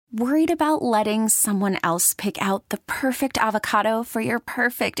Worried about letting someone else pick out the perfect avocado for your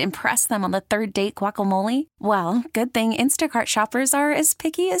perfect impress them on the third date guacamole? Well, good thing Instacart shoppers are as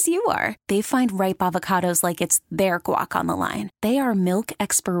picky as you are. They find ripe avocados like it's their guac on the line. They are milk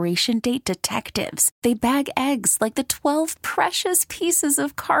expiration date detectives. They bag eggs like the 12 precious pieces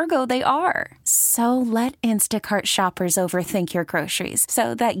of cargo they are. So let Instacart shoppers overthink your groceries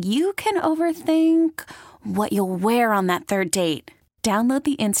so that you can overthink what you'll wear on that third date. Download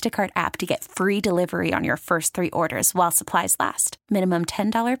the Instacart app to get free delivery on your first 3 orders while supplies last. Minimum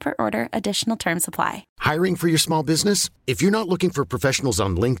 $10 per order. Additional terms apply. Hiring for your small business? If you're not looking for professionals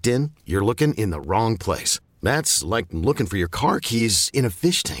on LinkedIn, you're looking in the wrong place. That's like looking for your car keys in a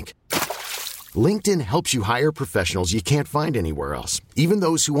fish tank. LinkedIn helps you hire professionals you can't find anywhere else, even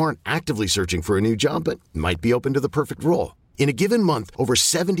those who aren't actively searching for a new job but might be open to the perfect role. In a given month, over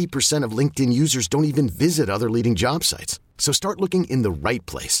 70% of LinkedIn users don't even visit other leading job sites. So start looking in the right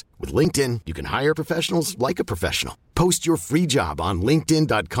place. With LinkedIn, you can hire professionals like a professional. Post your free job on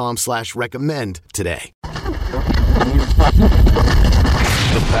linkedin.com/recommend today.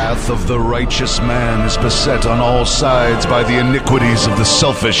 The path of the righteous man is beset on all sides by the iniquities of the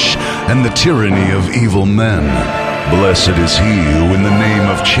selfish and the tyranny of evil men. Blessed is he who in the name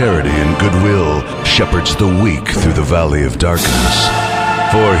of charity and goodwill shepherds the weak through the valley of darkness.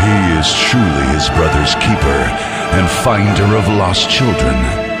 For he is truly his brother's keeper and finder of lost children.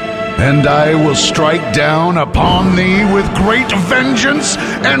 And I will strike down upon thee with great vengeance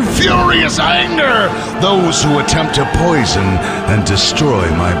and furious anger those who attempt to poison and destroy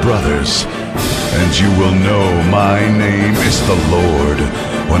my brothers. And you will know my name is the Lord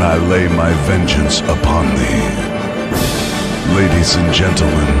when I lay my vengeance upon thee. Ladies and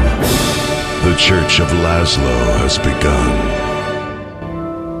gentlemen, the Church of Laszlo has begun.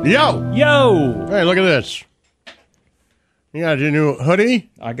 Yo! Yo! Hey, look at this. You got your new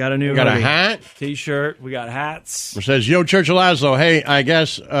hoodie? I got a new hoodie. You got hoodie. a hat? T-shirt. We got hats. It says, Yo, Church of Laszlo. Hey, hey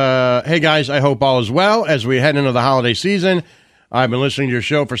guys, I hope all is well as we head into the holiday season. I've been listening to your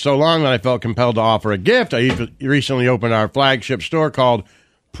show for so long that I felt compelled to offer a gift. I recently opened our flagship store called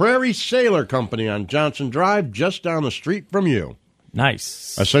Prairie Sailor Company on Johnson Drive, just down the street from you.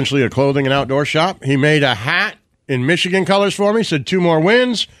 Nice. Essentially a clothing and outdoor shop. He made a hat in Michigan colors for me, said 2 more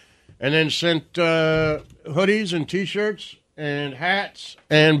wins, and then sent hoodies and T-shirts and hats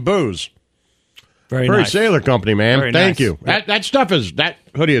and booze. Very Prairie nice. Sailor Company, man. Very Thank nice. you. That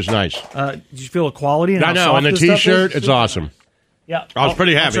hoodie is nice. Did you feel the quality? And I how know, soft and the this stuff T-shirt, is? it's awesome. Yeah. I was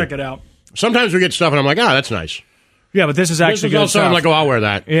pretty happy. I'll check it out. Sometimes we get stuff, and I'm like, that's nice. Yeah, but this is actually This is good also, stuff. I'm like, I'll wear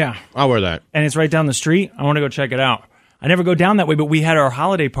that. Yeah. I'll wear that. And it's right down the street. I want to go check it out. I never go down that way, but we had our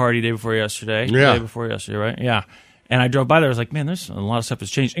holiday party day before yesterday. Yeah. Day before yesterday, right? Yeah. And I drove by there. I was like, man, there's a lot of stuff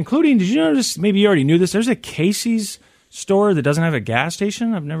that's changed. Including, did you notice, maybe you already knew this, there's a Casey's store that doesn't have a gas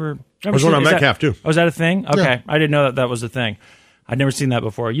station? I've never There's seen one on is Metcalf, too. Oh, is that a thing? Okay. Yeah. I didn't know that was a thing. I'd never seen that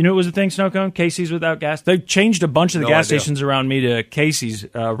before. You knew it was a thing, Snowcone? Casey's without gas? They changed a bunch of the gas stations around me to Casey's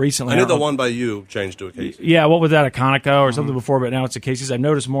recently. I knew the one by you changed to a Casey's. Yeah, what was that, a Conoco or something before, but now it's a Casey's. I've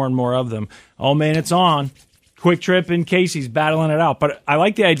noticed more and more of them. Oh, man, it's on. Quick Trip and Casey's battling it out. But I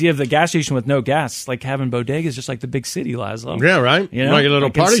like the idea of the gas station with no gas, like having bodegas just like the big city, Laszlo. Yeah, right? You know? Like your little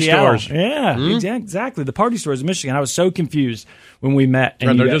Like in party Seattle. stores. Yeah, exactly. The party stores in Michigan. I was so confused when we met.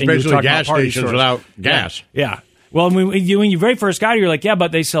 Right, they're just and you were basically talking about gas party stations stores. without gas. Yeah. Well, when you very first got here, you're like, yeah,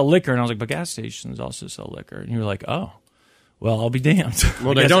 but they sell liquor. And I was like, but gas stations also sell liquor. And you were like, oh. Well, I'll be damned.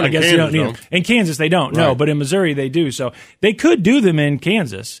 Well, they don't in Kansas, them. In Kansas, they don't. Right. No, but in Missouri, they do. So they could do them in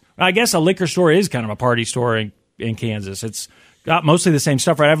Kansas. I guess a liquor store is kind of a party store in Kansas. It's got mostly the same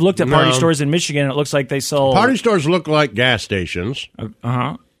stuff, right? I've looked at party stores in Michigan, and it looks like they sell... Party stores look like gas stations.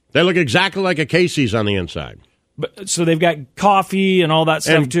 Uh-huh. They look exactly like a Casey's on the inside. But, so they've got coffee and all that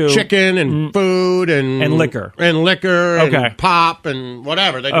stuff, And too. chicken and food and liquor. And liquor Okay. and pop and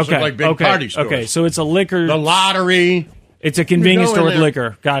whatever. They just look like big party stores. Okay, so it's a liquor... The lottery. It's a convenience You go store in with there.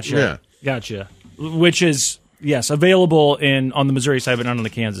 liquor. Gotcha. Yeah. Gotcha. Which is, yes, available on the Missouri side, but not on the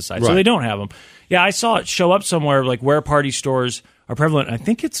Kansas side. So Right. they don't have them. Yeah, I saw it show up somewhere like where party stores are prevalent. I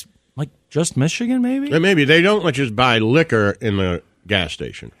think it's like just Michigan, maybe? And maybe they don't let you just buy liquor in the gas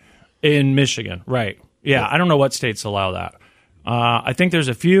station. In Michigan, right. Yeah, I don't know what states allow that. I think there's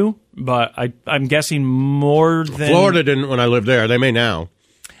a few, but I'm guessing more than... Florida didn't when I lived there. They may now.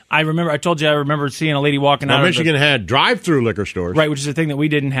 I remember seeing a lady walking Now, out Michigan had drive-through liquor stores. Right, which is a thing that we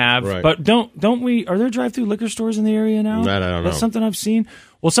didn't have. Right. But don't we? Are there drive-through liquor stores in the area now? That I don't know. That's something I've seen.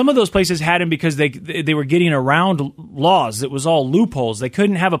 Well, some of those places had them because they were getting around laws. It was all loopholes. They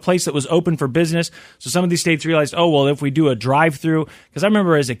couldn't have a place that was open for business. So some of these states realized, oh, well, if we do a drive-through, because I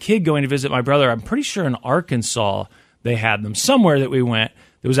remember as a kid going to visit my brother, I'm pretty sure in Arkansas they had them. Somewhere that we went,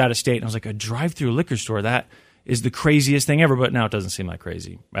 that was out of state. And I was like, a drive-through liquor store, that is the craziest thing ever. But now it doesn't seem like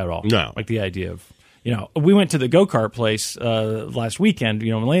crazy at all. No. Like the idea of, we went to the go-kart place last weekend,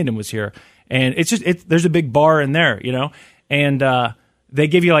 when Landon was here. And it's just, there's a big bar in there, and they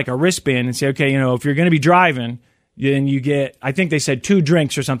give you like a wristband and say, okay, if you're going to be driving, then you get, I think they said 2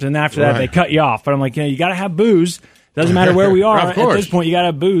 drinks or something. And after that, they cut you off. But I'm like, you got to have booze. Doesn't matter where we are. Of course. At this point, you got to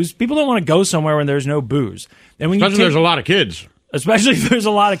have booze. People don't want to go somewhere when there's no booze. And when Especially if there's a lot of kids. Especially if there's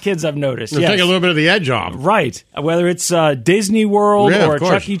a lot of kids, I've noticed. Take a little bit of the edge off. Right. Whether it's Disney World Yeah, or of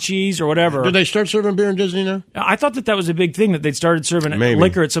course. Chuck E. Cheese or whatever. Did they start serving beer in Disney now? I thought that was a big thing, that they'd started serving Maybe.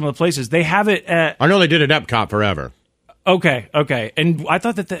 liquor at some of the places. They have it at... I know they did it at Epcot forever. Okay. And I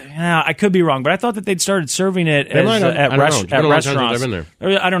thought that... I could be wrong, but I thought that they'd started serving it They might have. at I don't know. It's been a long time since restaurants. I've been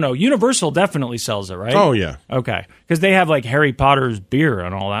there. I don't know. Universal definitely sells it, right? Oh, yeah. Okay. Because they have like Harry Potter's beer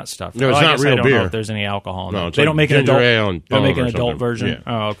and all that stuff. No, it's I not guess real I don't beer. know if there's any alcohol in No, it. it's They like don't make an ginger adult. ale and They don't make Bone an or adult something. version. Yeah.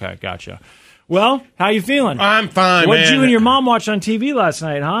 Oh, okay, gotcha. Well, how you feeling? I'm fine, What did man. you and your mom watch on TV last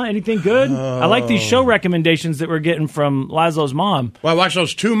night, huh? Anything good? I like these show recommendations that we're getting from Laszlo's mom. Well, I watched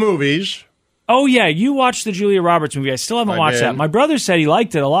those 2 movies, Oh, yeah, you watched the Julia Roberts movie. I still haven't I watched did. that. My brother said he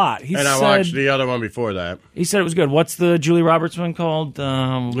liked it a lot. He and I said, watched the other one before that. He said it was good. What's the Julia Roberts one called?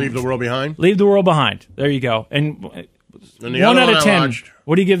 Leave the World Behind. Leave the World Behind. There you go. And And the 1 other out one of I 10. watched,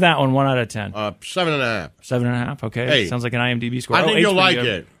 What do you give that one? 1 out of 10. 7.5. 7.5. Okay, Hey, sounds like an IMDb score. I think 8's you'll pretty like good.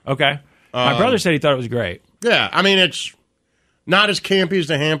 it. Okay. My brother said he thought it was great. Yeah, I mean, it's not as campy as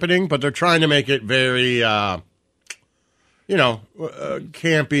The Hampening, but they're trying to make it very,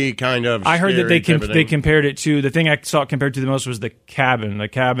 campy kind of. I heard that scary type of they thing. compared it to, the thing I saw it compared to the most was the cabin in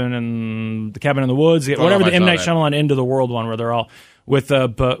the woods, whatever if the I M saw Night that. Shyamalan Into the World one, where they're all with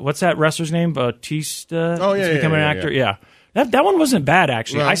but what's that wrestler's name? Batista. Oh, yeah, He's becoming yeah, an actor. yeah. Yeah, that one wasn't bad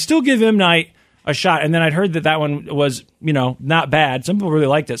actually. No. I still give M Night a shot, and then I'd heard that one was not bad. Some people really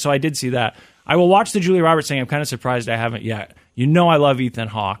liked it, so I did see that. I will watch the Julia Roberts thing. I'm kind of surprised I haven't yet. I love Ethan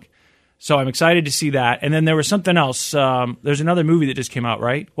Hawke. So I'm excited to see that. And then there was something else. There's another movie that just came out,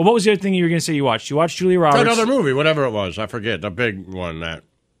 right? Well, what was the other thing you were going to say you watched? You watched Julia Roberts. Another movie, whatever it was. I forget. The big one that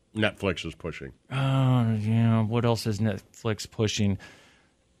Netflix is pushing. Yeah, what else is Netflix pushing?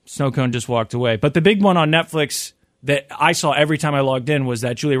 Snowcone just walked away. But the big one on Netflix that I saw every time I logged in was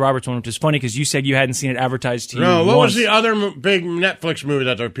that Julia Roberts one, which is funny because you said you hadn't seen it advertised to you. No, what once. was the other big Netflix movie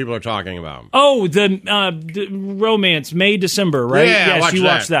that people are talking about? Oh, the romance, May, December, right? Yeah, I yes, watched you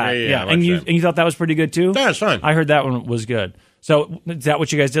watched that. that. Yeah, I watched and that. you thought that was pretty good too? That's fine. I heard that one was good. So is that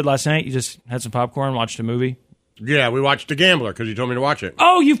what you guys did last night? You just had some popcorn, watched a movie? Yeah, we watched The Gambler because you told me to watch it.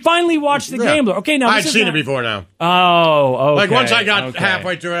 Oh, you finally watched The Yeah. Gambler. Okay, now I'd this is seen not- it before now. Oh, okay. Like once I got okay.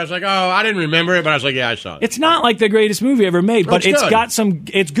 halfway through it, I was like, oh, I didn't remember it, but I was like, yeah, I saw it. It's not like the greatest movie ever made, but It's good.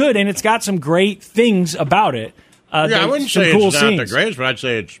 it's good and it's got some great things about it. I wouldn't some say cool it's not scenes. the greatest, but I'd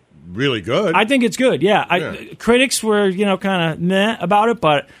say it's really good. I think it's good. Yeah, critics were kind of meh about it,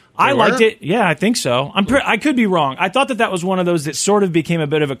 but I liked were? it. Yeah, I think so. I could be wrong. I thought that was one of those that sort of became a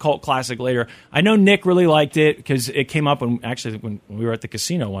bit of a cult classic later. I know Nick really liked it because it came up when we were at the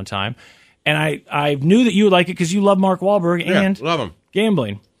casino one time, and I knew that you would like it because you love Mark Wahlberg Yeah, and love him.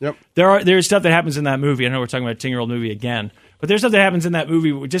 gambling. Yep. There's stuff that happens in that movie. I know we're talking about a 10-year-old movie again, but there's stuff that happens in that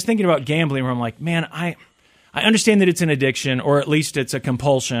movie. Just thinking about gambling, where I'm like, man, I understand that it's an addiction, or at least it's a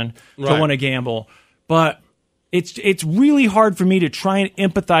compulsion to Right. want to gamble, but it's really hard for me to try and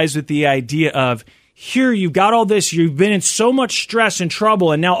empathize with the idea of, here you've got all this, you've been in so much stress and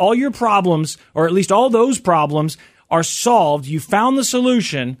trouble, and now all your problems, or at least all those problems, are solved. You found the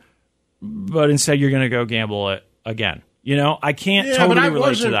solution, but instead you're going to go gamble it again. I can't Yeah, but totally I relate to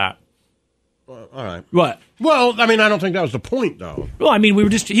wasn't- that. All right. What? Well, I mean, I don't think that was the point, though. Well, I mean,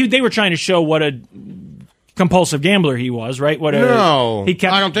 they were trying to show what a compulsive gambler he was, right? No, he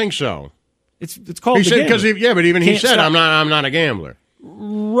kept. I don't think so. It's called. He The said Gambler. because but even he Can't said stop. I'm not a gambler.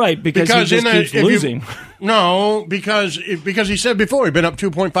 Right, because he just keeps if losing. No, because he said before he'd been up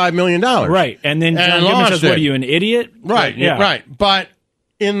 $2.5 million. Right, and then John Goodman lost says, "What it. are you, an idiot?" Right, yeah, right. But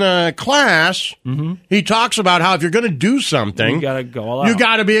in the class, he talks about how if you're going to do something, You gotta go all out. You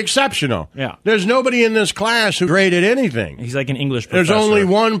got to be exceptional. Yeah. There's nobody in this class who graded anything. He's like an English professor. There's only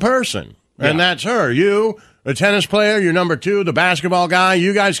one person, and Yeah. that's her. You, the tennis player, you're number 2, the basketball guy.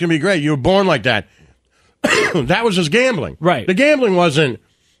 You guys can be great. You were born like that. That was his gambling. Right. The gambling wasn't,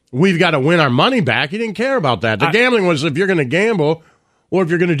 we've got to win our money back. He didn't care about that. The gambling was, if you're going to gamble or if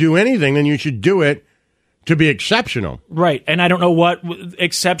you're going to do anything, then you should do it to be exceptional. Right, and I don't know what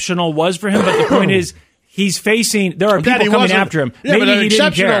exceptional was for him, but the point is, he's facing. There are That people he coming wasn't- after him. Yeah, Maybe but the he didn't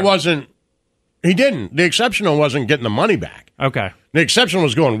exceptional care. wasn't, he didn't. The exceptional wasn't getting the money back. Okay. The exceptional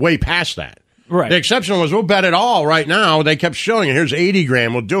was going way past that. Right. The exception was, we'll bet it all right now. They kept showing it. Here's 80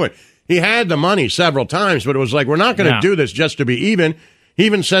 grand. We'll do it. He had the money several times, but it was like, we're not going to do this just to be even. He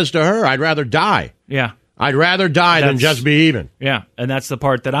even says to her, I'd rather die. Yeah. I'd rather die than just be even. Yeah, and that's the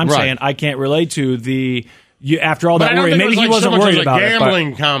part that I'm saying I can't relate to. After all that worry, maybe he wasn't worried about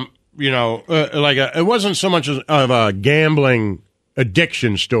gambling it wasn't so much of a gambling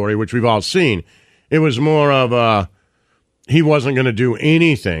addiction story, which we've all seen. It was more of he wasn't going to do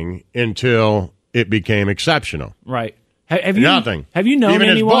anything until it became exceptional. Right. Nothing. Have you known even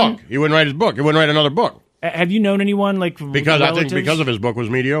anyone? His book. He wouldn't write his book. He wouldn't write another book. Have you known anyone because relatives? I think because of his book was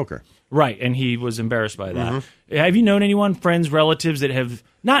mediocre. Right, and he was embarrassed by that. Mm-hmm. Have you known anyone, friends, relatives that have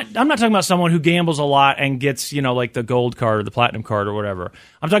not? I'm not talking about someone who gambles a lot and gets, like the gold card or the platinum card or whatever.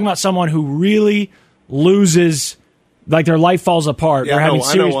 I'm talking about someone who really loses, like their life falls apart. They're having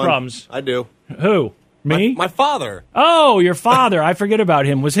serious problems. I do. Who? Me? My father. Oh, your father. I forget about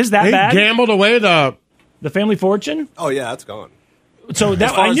him. Was his that bad? He gambled away the family fortune? Oh, yeah, that's gone. So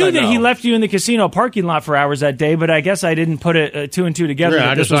I knew that he left you in the casino parking lot for hours that day, but I guess I didn't put it two and two together. Yeah,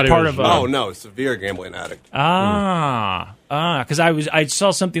 that this was part of. Oh no, severe gambling addict. Because I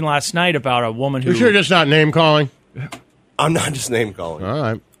saw something last night about a woman who. You sure just not name calling? I'm not just name calling. All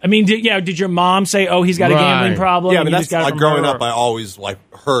right. I mean, did your mom say, "Oh, he's got a gambling problem"? Yeah, I mean, that's like growing up. I always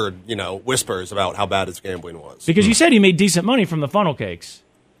heard whispers about how bad his gambling was. Because you said he made decent money from the funnel cakes.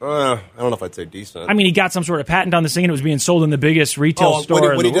 I don't know if I'd say decent. I mean, he got some sort of patent on the thing, and it was being sold in the biggest retail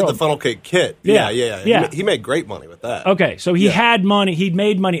store when he did world. the funnel cake kit. Yeah. He made great money with that. Okay, so he had money, he'd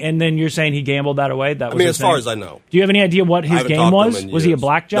made money, and then you're saying he gambled that away? That was as far as I know. Do you have any idea what his game was? Was he a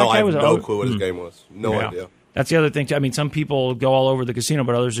blackjack guy? No, I have no clue what his game was. No idea. That's the other thing, too. I mean, some people go all over the casino,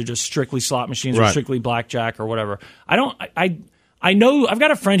 but others are just strictly slot machines or strictly blackjack or whatever. I know, I've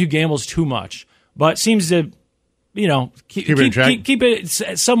got a friend who gambles too much, but seems to... keep it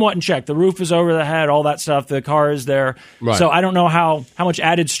somewhat in check. The roof is over the head, all that stuff. The car is there. Right. So I don't know how much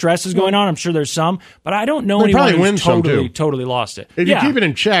added stress is going on. I'm sure there's some, but I don't know anyone who's totally lost it. If you keep it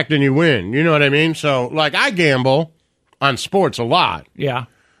in check, then you win. You know what I mean? So, I gamble on sports a lot. Yeah.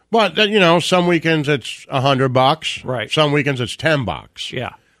 But, some weekends it's $100. Right. Some weekends it's $10.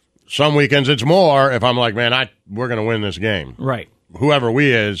 Yeah. Some weekends it's more if I'm like, man, we're going to win this game. Right. Whoever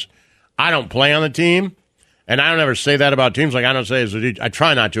we is, I don't play on the team. And I don't ever say that about teams. Like, I don't say, I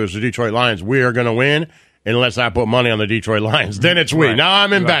try not to, as the Detroit Lions, we are going to win unless I put money on the Detroit Lions. Then it's we. Right. Now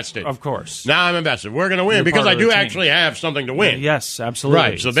I'm invested. Right. Of course. Now I'm invested. We're going to win because I do actually have something to win. Yes, absolutely.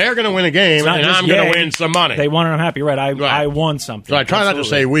 Right. So they're going to win a game, and I'm going to win some money. They won and I'm happy. Right. I won something. So I try not to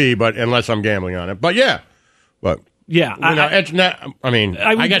say we, but unless I'm gambling on it. But yeah. But yeah. It's not,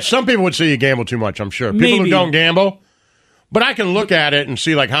 I guess some people would say you gamble too much, I'm sure. People maybe. who don't gamble. But I can look at it and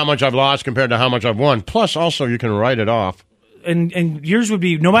see how much I've lost compared to how much I've won. Plus, also, you can write it off. And yours would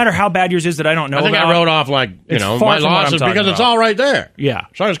be, no matter how bad yours is that I don't know I think about, I wrote off, my losses because it's all right there. Yeah.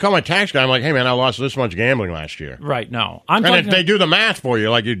 So I just call my tax guy. I'm like, hey, man, I lost this much gambling last year. Right, no. And if they do the math for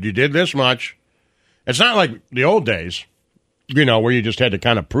you, you did this much. It's not like the old days, where you just had to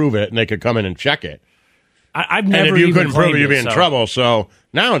kind of prove it and they could come in and check it. I've never. And if you couldn't prove it, you'd be in trouble. So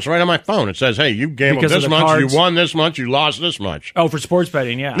now it's right on my phone. It says, "Hey, you gambled this much, cards. You won this much, you lost this much." Oh, for sports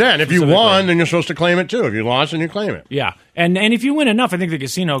betting, yeah. Yeah, and if you won, then you're supposed to claim it too. If you lost, then you claim it. Yeah, and if you win enough, I think the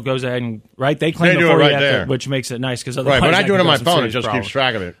casino goes ahead and they claim it for you, there. Which makes it nice because otherwise, but I do it on my phone. It just keeps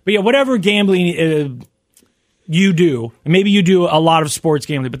track of it. But yeah, whatever gambling you do, maybe you do a lot of sports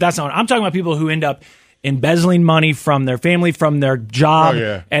gambling, but that's not. I'm talking about people who end up embezzling money from their family, from their job,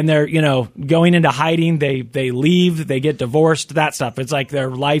 and they're going into hiding. They leave, they get divorced, that stuff. It's like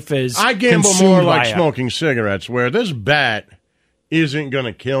their life is. I gamble more like smoking cigarettes, where this bet isn't going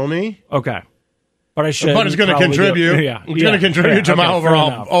to kill me. Okay, but I should. But it's going to contribute. It's going to contribute to my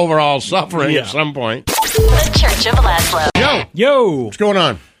overall suffering at some point. The Church of Laszlo. Yo, what's going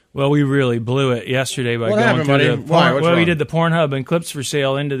on? Well, we really blew it yesterday by going through we did the Pornhub and clips for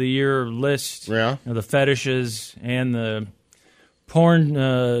sale end of the year list. Yeah, the fetishes and the porn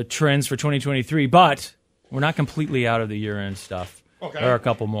trends for 2023. But we're not completely out of the year-end stuff. Okay, there are a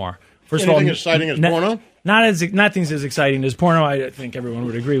couple more. First Anything as exciting as porno? Nothing's as exciting as porno. I think everyone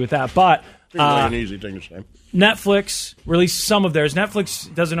would agree with that. But an easy thing to say. Netflix released some of theirs.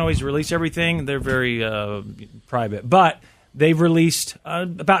 Netflix doesn't always release everything. They're very private, but they've released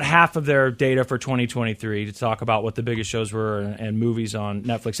about half of their data for 2023 to talk about what the biggest shows were and movies on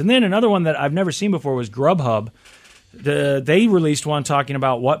Netflix. And then another one that I've never seen before was Grubhub. They released one talking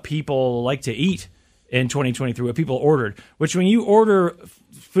about what people like to eat in 2023, what people ordered, which when you order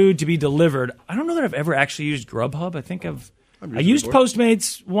food to be delivered, I don't know that I've ever actually used Grubhub. I think I've I used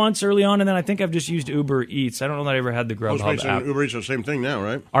Postmates once early on, and then I think I've just used Uber Eats. I don't know that I ever had the Grubhub Postmates app. and Uber Eats are the same thing now,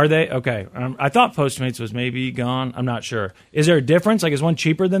 right? Are they? Okay. I thought Postmates was maybe gone. I'm not sure. Is there a difference? Like, is one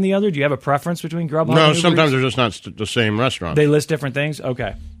cheaper than the other? Do you have a preference between Grubhub and No, Uber sometimes Eats? they're just not the same restaurant. They list different things?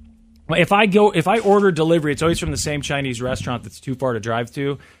 Okay. Well, if I order delivery, it's always from the same Chinese restaurant that's too far to drive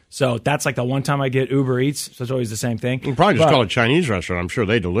to. So that's like the one time I get Uber Eats. So it's always the same thing. You can probably just call it Chinese restaurant. I'm sure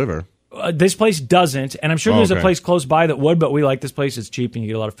they deliver. This place doesn't, and I'm sure there's a place close by that would, but we like this place. It's cheap and you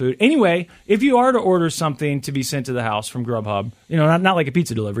get a lot of food. Anyway, if you are to order something to be sent to the house from Grubhub, not like a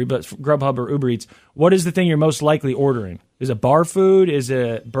pizza delivery, but Grubhub or Uber Eats, what is the thing you're most likely ordering? Is it bar food? Is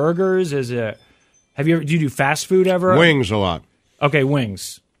it burgers? Is it? Do you do fast food ever? Wings a lot. Okay,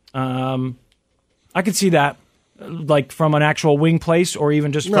 wings. I could see that, like from an actual wing place, or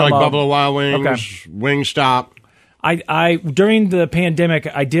even just from like Buffalo Wild Wings, okay. Wingstop. I during the pandemic,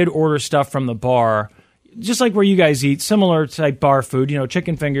 I did order stuff from the bar, just like where you guys eat, similar type bar food,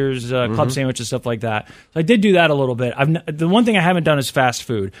 chicken fingers, club sandwiches, stuff like that. So I did do that a little bit. The one thing I haven't done is fast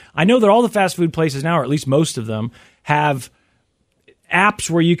food. I know that all the fast food places now, or at least most of them, have apps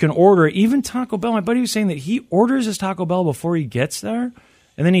where you can order. Even Taco Bell, my buddy was saying that he orders his Taco Bell before he gets there,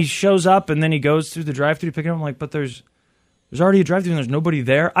 and then he shows up, and then he goes through the drive-thru to pick it up. I'm like, but there's already a drive-thru and there's nobody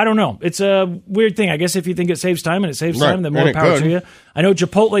there. I don't know. It's a weird thing. I guess if you think it saves time and it saves time, then more power to you. I know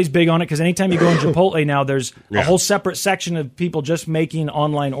Chipotle's big on it because anytime you go in Chipotle now, there's a whole separate section of people just making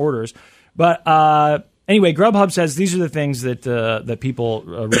online orders. But anyway, Grubhub says these are the things that people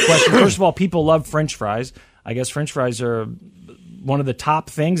request. First of all, people love French fries. I guess French fries are one of the top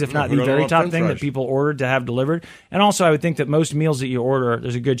things, if not the very top thing that people ordered to have delivered. And also, I would think that most meals that you order,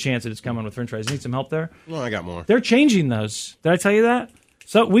 there's a good chance that it's coming with French fries. Need some help there? Well, I got more. They're changing those. Did I tell you that?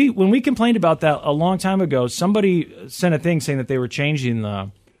 So when we complained about that a long time ago, somebody sent a thing saying that they were changing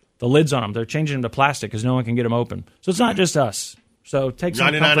the lids on them. They're changing them to plastic because no one can get them open. So it's not just us. So take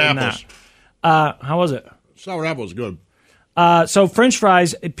some comfort in that. How was it? Sour apple is good. So French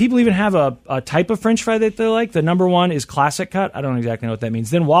fries, people even have a type of French fry that they like. The number one is classic cut. I don't exactly know what that means.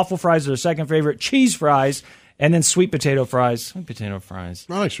 Then waffle fries are their second favorite. Cheese fries, and then sweet potato fries. Sweet potato fries.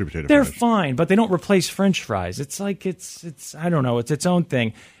 I like sweet potato They're fries. fine, but they don't replace French fries. It's like it's I don't know. It's its own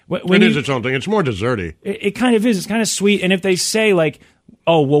thing. It is its own thing. It's more desserty. It kind of is. It's kind of sweet. And if they say like,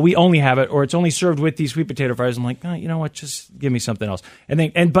 oh, well, we only have it, or it's only served with these sweet potato fries, I'm like, oh, you know what? Just give me something else.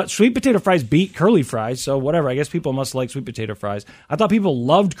 But sweet potato fries beat curly fries, so whatever. I guess people must like sweet potato fries. I thought people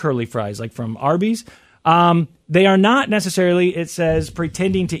loved curly fries, like from Arby's. They are not necessarily, it says,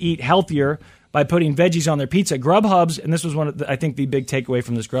 pretending to eat healthier by putting veggies on their pizza. Grubhub's, and this was one of I think the big takeaway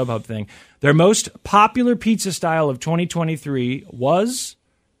from this Grubhub thing, their most popular pizza style of 2023 was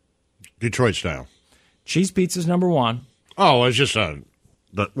Detroit style. Cheese pizza's number one. Oh, it's just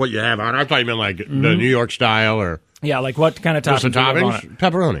what you have on. I thought you meant like the New York style or yeah, like what kind of toppings? What's the toppings?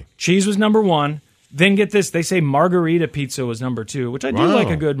 Pepperoni. Cheese was number one. Then get this, they say margarita pizza was number two, which I do like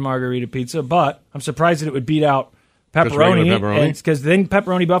a good margarita pizza, but I'm surprised that it would beat out pepperoni. Because then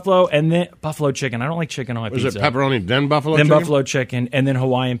pepperoni buffalo and then buffalo chicken. I don't like chicken on my pizza. Was it pepperoni then buffalo then chicken? Then buffalo chicken and then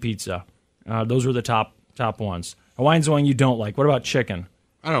Hawaiian pizza. Those were the top ones. Hawaiian's the one you don't like. What about chicken?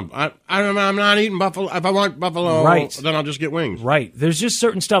 I'm not eating buffalo. If I want buffalo, then I'll just get wings. Right. There's just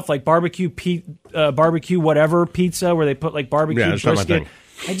certain stuff like barbecue whatever pizza where they put like barbecue brisket.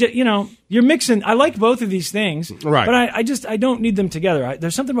 You're mixing. I like both of these things, right? But I don't need them together.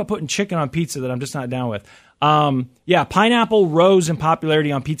 There's something about putting chicken on pizza that I'm just not down with. Pineapple rose in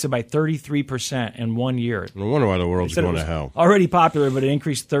popularity on pizza by 33% in 1 year. No wonder why the world's going to hell. Already popular, but it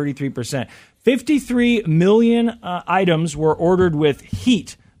increased 33%. 53 million items were ordered with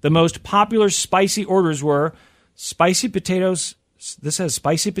heat. The most popular spicy orders were spicy potatoes. This says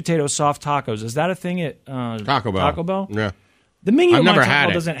spicy potato soft tacos. Is that a thing at Taco Bell? Taco Bell? Yeah. The menu I've at never my had Taco Bell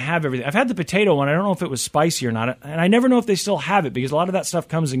it. doesn't have everything. I've had the potato one. I don't know if it was spicy or not. And I never know if they still have it because a lot of that stuff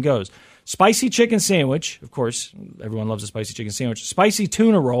comes and goes. Spicy chicken sandwich. Of course, everyone loves a spicy chicken sandwich. Spicy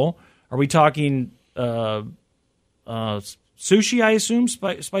tuna roll. Are we talking sushi, I assume?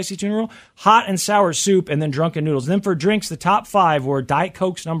 Spicy tuna roll. Hot and sour soup, and then drunken noodles. Then for drinks, the top five were Diet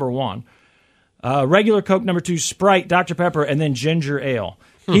Coke's number one. Regular Coke number two, Sprite, Dr. Pepper, and then ginger ale.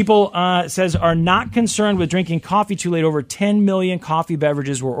 People, says, are not concerned with drinking coffee too late. Over 10 million coffee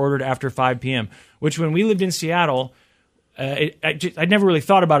beverages were ordered after 5 p.m., which when we lived in Seattle, I'd never really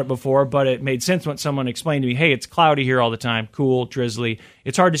thought about it before, but it made sense when someone explained to me, hey, it's cloudy here all the time, cool, drizzly.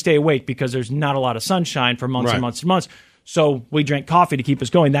 It's hard to stay awake because there's not a lot of sunshine for months and months and months. So we drank coffee to keep us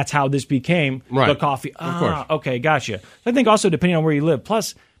going. That's how this became the coffee. Of course. Okay, gotcha. I think also depending on where you live.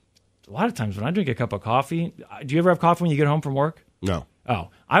 Plus, a lot of times when I drink a cup of coffee, do you ever have coffee when you get home from work? No. Oh,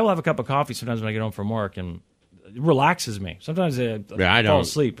 I will have a cup of coffee sometimes when I get home from work, and relaxes me. Sometimes I I fall don't.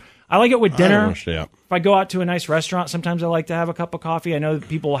 asleep. I like it with I dinner. don't stay up. If I go out to a nice restaurant, sometimes I like to have a cup of coffee. I know that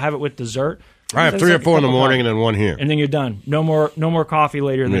people have it with dessert. I have It's 3 or like a 4 in the cup of morning coffee. and then 1 here. And then you're done. No more coffee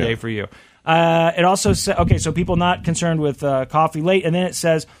later in the Yeah. day for you. It also says, okay, so people not concerned with coffee late. And then it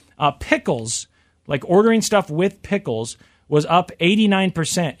says pickles, like ordering stuff with pickles, was up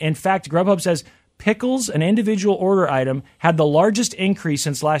 89%. In fact, Grubhub says pickles, an individual order item, had the largest increase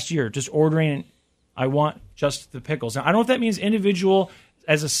since last year. Just ordering, I want just the pickles. Now, I don't know if that means individual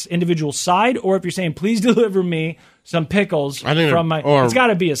as an individual side, or if you're saying, please deliver me some pickles I think from my... or It's got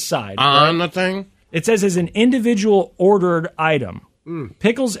to be a side. On the thing? It says as an individual ordered item.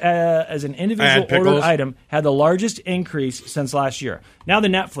 Pickles as an individual Pickles. ordered item had the largest increase since last year. Now the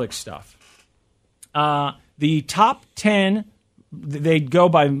Netflix stuff. The top 10, they go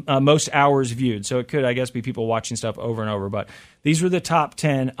by most hours viewed. So it could, I guess, be people watching stuff over and over. But these were the top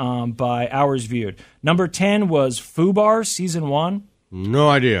 10 by hours viewed. Number 10 was FUBAR Season 1. No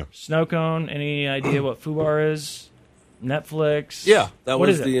idea. Snow Cone, any idea what FUBAR is? Netflix? Yeah, that What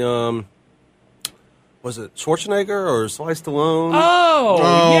was is it? the was it Schwarzenegger or Sly Stallone?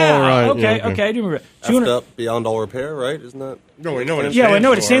 Oh, yeah. right, Okay, yeah, okay. I do remember it. Effed up beyond all repair, right? Isn't that? No, we know what it Yeah, I stands know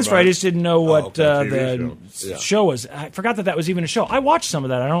what it for, stands for. I but- just didn't know what okay, TV the show was. I forgot that was even a show. I watched some of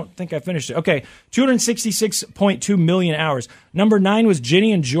that. I don't think I finished it. Okay, 266.2 million hours. Number 9 was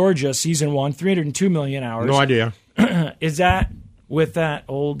Ginny and Georgia, Season 1, 302 million hours. No idea. Is that with that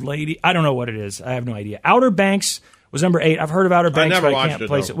old lady? I don't know what it is. I have no idea. Outer Banks was number 8. I've heard of Outer Banks, never but I watched can't it,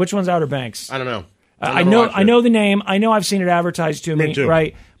 place though. it. Which one's Outer Banks? I don't know. I never know watched I it. know the name. I know I've seen it advertised to me, too.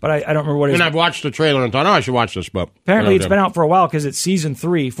 right? But I don't remember what it is. And I've watched the trailer and thought, oh, I should watch this, but Apparently, it's been out for a while because it's season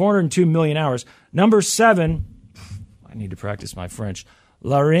 3, 402 million hours. Number 7, I need to practice my French.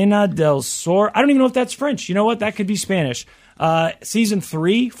 La Reina del Sur. I don't even know if that's French. You know what? That could be Spanish. Season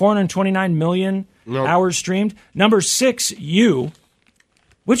 3, 429 million hours streamed. Number 6, You.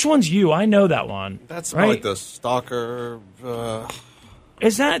 Which one's You? I know that one. That's right? like the Stalker.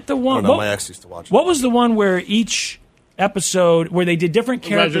 Is that the I one? don't know. My ex used to watch it. What was the one where each episode where they did different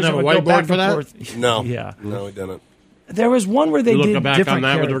You guys characters didn't and have a would go whiteboard back for and that? forth? No. Yeah. No, we didn't. There was one where they You look did back on different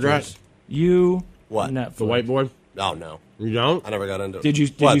that with characters. regret? You. What? Netflix. The whiteboard? Oh, no. You don't? I never got into it. Did you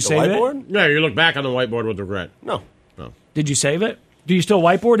What, the save it? whiteboard? Yeah, you look back on the whiteboard with regret. No. Did you save it? Do you still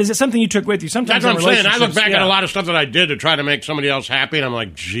whiteboard? Is it something you took with you? Sometimes That's what I'm in saying. I look relationships- back at yeah. a lot of stuff that I did to try to make somebody else happy, and I'm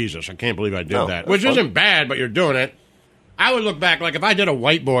like, Jesus, I can't believe I did No, that. that's Which fun. isn't bad, but you're doing it. I would look back, like if I did a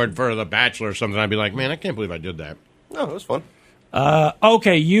whiteboard for The Bachelor or something, I'd be like, man, I can't believe I did that. No, it was fun.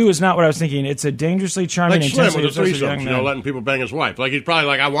 Okay, You is not what I was thinking. It's a dangerously charming, Like Slim intensely with the obsessive threesomes, young man. letting people bang his wife. Like he's probably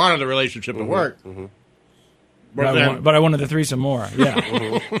like, I wanted the relationship to work. But then- I wanted the threesome more.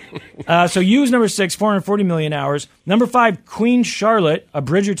 Yeah. So You is number 6, 440 million hours. Number 5, Queen Charlotte, a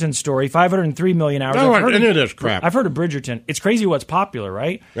Bridgerton story, 503 million hours. I don't I've watch heard any of- of this crap. I've heard of Bridgerton. It's crazy what's popular,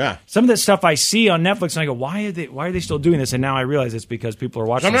 right? Yeah. Some of the stuff I see on Netflix, and I go, why are they still doing this? And now I realize it's because people are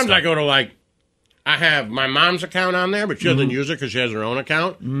watching. Sometimes this I stuff. go to like, I have my mom's account on there, but she doesn't use it because she has her own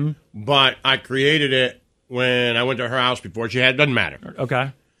account. But I created it when I went to her house before she had. Doesn't matter.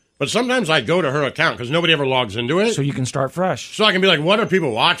 Okay. But sometimes I go to her account because nobody ever logs into it. So you can start fresh. So I can be like, what are people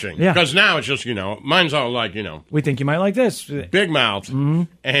watching? Yeah. Because now it's just, mine's all like, We think you might like this. Big Mouth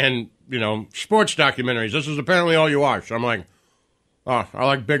and, sports documentaries. This is apparently all you watch. So I'm like, oh, I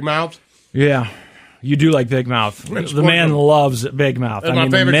like Big Mouth. Yeah. You do like Big Mouth. It's The man wonderful. loves Big Mouth. It's my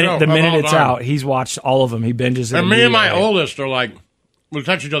favorite show the of minute all it's time. out, he's watched all of them. He binges it. And me and my immediately. oldest are like, we'll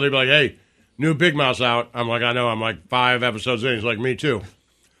touch each other. Be like, hey, new Big Mouth's out. I'm like, I know. I'm like 5 episodes in. He's like, me too.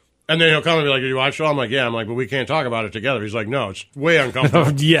 And then he'll come and be like, did you watch it? I'm like, yeah. I'm like, but we can't talk about it together. He's like, no, it's way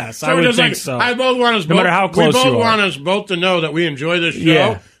uncomfortable. Yes, I we're would just think like, so. I both want us No both, matter how close we both you are. want us both to know that we enjoy this show,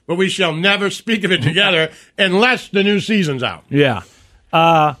 Yeah. but we shall never speak of it together unless the new season's out. Yeah.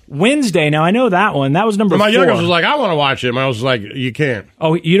 Wednesday. Now I know that one. That was number But my 4. youngest was like, I want to watch it. And I was like, you can't.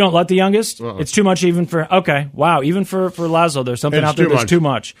 Oh, you don't let the youngest? It's too much even for. Okay. Wow. Even for Laszlo, there's something It's out there too that's much. too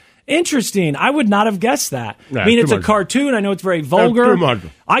much. Interesting. I would not have guessed that. Yeah, I mean, it's it's too a much. cartoon. I know it's very vulgar. too much.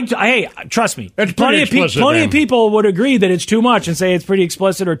 Hey, trust me. It's plenty pretty of explicit, plenty man. of people would agree that it's too much and say it's pretty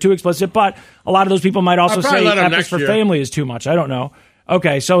explicit or too explicit. But a lot of those people might also I'll probably say let 'em Epis next for year. Family is too much. I don't know.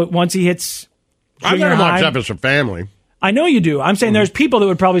 Okay, so once he hits, I junior let him watch high- Epis for Family. I know you do. I'm saying there's people that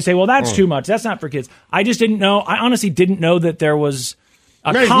would probably say, well, that's too much. That's not for kids. I just didn't know. I honestly didn't know that there was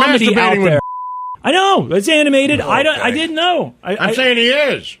a Man, he's comedy out masturbating with there. I know. It's animated. Okay. I didn't know. I'm saying he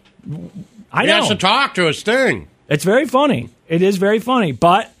is. I He know. has to talk to his thing. It's very funny. It is very funny,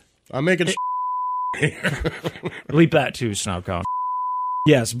 but I'm making bleep that too, Snowcone.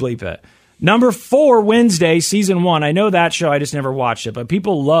 Yes, bleep it. Number 4, Wednesday, season 1. I know that show. I just never watched it, but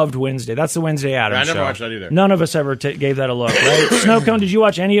people loved Wednesday. That's the Wednesday Addams show. I never watched that either. None of us ever gave that a look, right? Snowcone, did you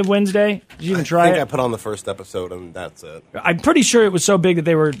watch any of Wednesday? Did you even try it? I put on the first episode, and that's it. I'm pretty sure it was so big that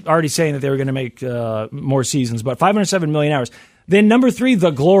they were already saying that they were going to make more seasons, but 507 million hours. Then number 3, The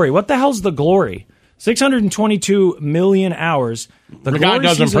Glory. What the hell's The Glory? 622 million hours. The guy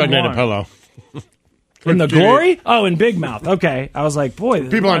does impregnate a pillow. In The Glory? Oh, in Big Mouth. Okay. I was like, boy.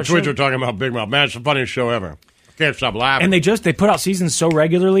 People on Twitch are talking about Big Mouth. Man, it's the funniest show ever. I can't stop laughing. And they put out seasons so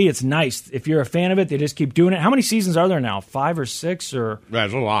regularly. It's nice. If you're a fan of it, they just keep doing it. How many seasons are there now? 5 or 6? Or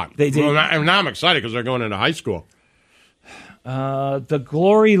That's a lot. Now I'm excited because they're going into high school. The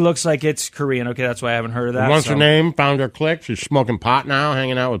Glory looks like it's Korean. Okay, that's why I haven't heard of that. What's her name? Found her clique. She's smoking pot now,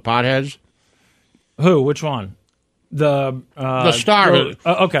 hanging out with potheads. Who? Which one? The star.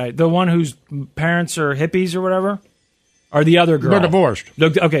 Okay, the one whose parents are hippies or whatever? Or the other girl? They're divorced.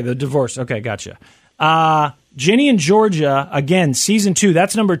 The divorce. Okay, gotcha. Ginny and Georgia, again, season 2.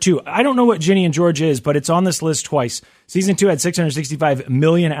 That's number 2. I don't know what Ginny and Georgia is, but it's on this list twice. Season 2 had 665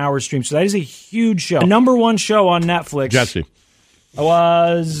 million hours streamed, so that is a huge show. The number 1 show on Netflix Jesse.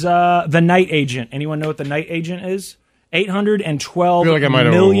 was The Night Agent. Anyone know what The Night Agent is? 812 I might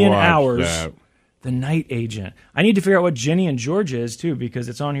have million watched hours. that. The Night Agent. I need to figure out what Ginny and Georgia is, too, because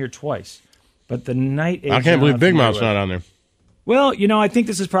it's on here twice. But The Night Agent... I can't believe Big Mouth's not on there. Well, I think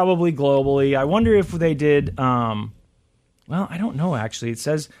this is probably globally. I wonder if they did... well, I don't know, actually. It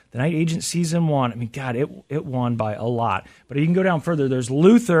says The Night Agent Season 1. I mean, God, it won by a lot. But you can go down further. There's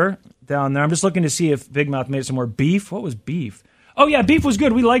Luther down there. I'm just looking to see if Big Mouth made some more. Beef? What was Beef? Oh, yeah, Beef was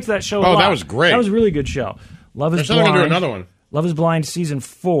good. We liked that show a lot. Oh, that was great. That was a really good show. Love is They're Blind. going to do another one. Love is Blind Season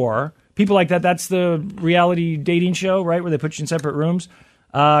 4. People like that. That's the reality dating show, right, where they put you in separate rooms.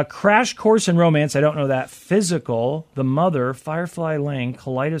 Crash Course in Romance. I don't know that. Physical. The Mother. Firefly Lane.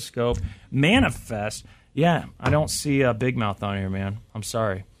 Kaleidoscope. Manifest. Yeah, I don't see Big Mouth on here, man. I'm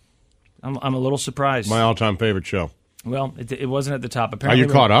sorry. I'm a little surprised. My all-time favorite show. Well, it wasn't at the top. Apparently, Are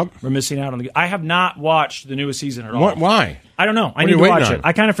you caught up? We're missing out on the... I have not watched the newest season at all. Why? I don't know. I need to watch it.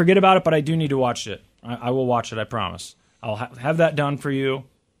 I kind of forget about it, but I do need to watch it. I will watch it, I promise. I'll have that done for you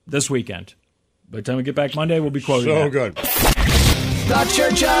this weekend. By the time we get back Monday, we'll be quoting So that. good. The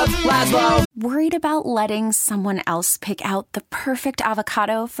Church of Laszlo. Worried about letting someone else pick out the perfect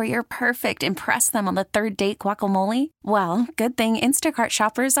avocado for your perfect impress them on the third date guacamole? Well, good thing Instacart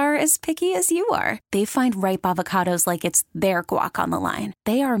shoppers are as picky as you are. They find ripe avocados like it's their guac on the line.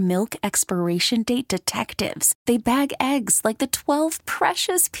 They are milk expiration date detectives. They bag eggs like the 12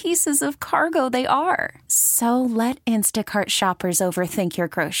 precious pieces of cargo they are. So let Instacart shoppers overthink your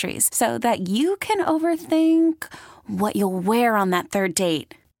groceries so that you can overthink what you'll wear on that third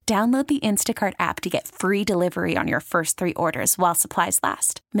date. Download the Instacart app to get free delivery on your first 3 orders while supplies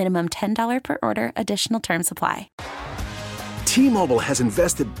last. Minimum $10 per order. Additional terms apply. T-Mobile has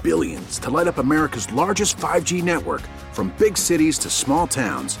invested billions to light up America's largest 5G network, from big cities to small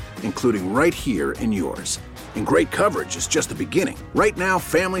towns, including right here in yours. And great coverage is just the beginning. Right now,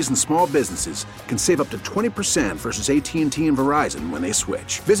 families and small businesses can save up to 20% versus AT&T and Verizon when they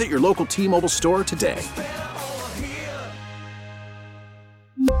switch. Visit your local T-Mobile store today.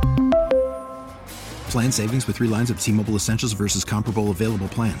 Plan savings with 3 lines of T-Mobile Essentials versus comparable available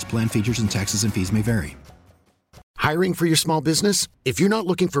plans. Plan features and taxes and fees may vary. Hiring for your small business? If you're not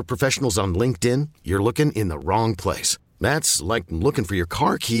looking for professionals on LinkedIn, you're looking in the wrong place. That's like looking for your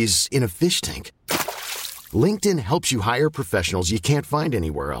car keys in a fish tank. LinkedIn helps you hire professionals you can't find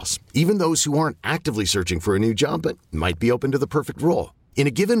anywhere else, even those who aren't actively searching for a new job but might be open to the perfect role. In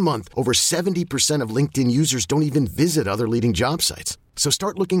a given month, over 70% of LinkedIn users don't even visit other leading job sites. So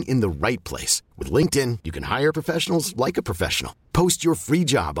start looking in the right place. With LinkedIn, you can hire professionals like a professional. Post your free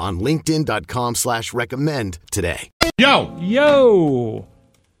job on linkedin.com/recommend today. Yo!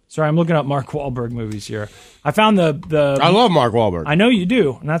 Sorry, I'm looking up Mark Wahlberg movies here. I found the I love Mark Wahlberg. I know you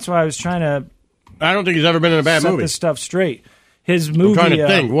do, and that's why I was trying to... I don't think he's ever been in a bad set movie. this stuff straight. His movie... I'm trying to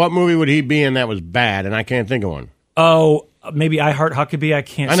think. What movie would he be in that was bad? And I can't think of one. Oh, maybe I Heart Huckabee. I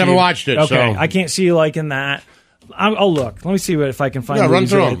can't. I never watched it. Okay, so. I can't see you liking that. I'll look. Let me see if I can find. Yeah, run movies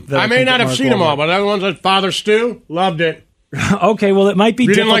through them. I may not have seen them all, but the other ones like Father Stew, loved it. Okay, well, it might be.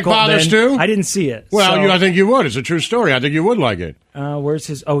 You didn't like Father Stew? I didn't see it. Well, so. I think you would. It's a true story. I think you would like it. Where's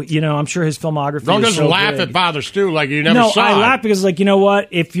his? Oh, I'm sure his filmography. Don't is just so laugh big. at Father Stew like you never saw I it. laugh because, you know what?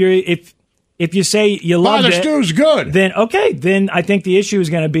 If you say you loved Father it, Stew's good. Then okay, then I think the issue is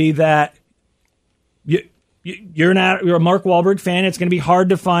going to be that you're a Mark Wahlberg fan. It's going to be hard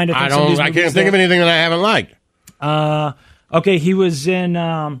to find. I can't think of anything that I haven't liked. Okay, he was in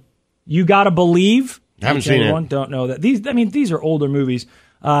You Gotta Believe. Haven't seen it. Don't know that. These are older movies.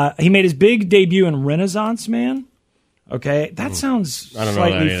 He made his big debut in Renaissance Man. Okay, that sounds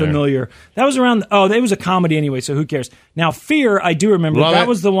slightly familiar. That was around. It was a comedy anyway, so who cares? Now, Fear, I do remember. That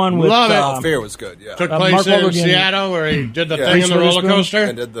was the one with. Fear was good. Yeah, took place in Seattle, where he did the thing in the roller coaster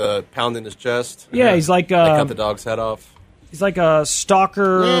and did the pound in his chest. Yeah, he's like they cut the dog's head off. He's like a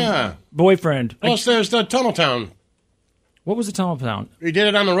stalker boyfriend. Plus, there's the Tunnel Town. What was the Tunnel Town? He did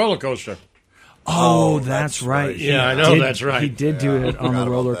it on the roller coaster. Oh, that's right. Yeah, I know that's right. He did do it on the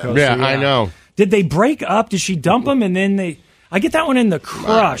roller coaster. Yeah, I know. Did they break up? Did she dump him and then they? I get that one in The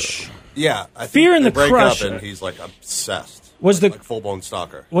Crush. Yeah, I think Fear in the break Crush. Up and he's like obsessed. Was like full blown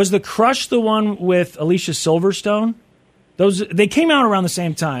stalker? Was The Crush the one with Alicia Silverstone? They came out around the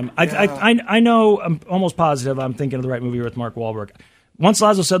same time. I know. I'm almost positive. I'm thinking of the right movie with Mark Wahlberg. Once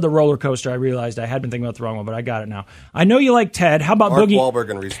Laszlo said the roller coaster, I realized I had been thinking about the wrong one, but I got it now. I know you like Ted. How about Mark Boogie? Wahlberg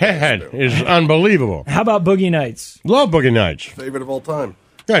and Reese Ted is unbelievable. How about Boogie Nights? Love Boogie Nights. Favorite of all time.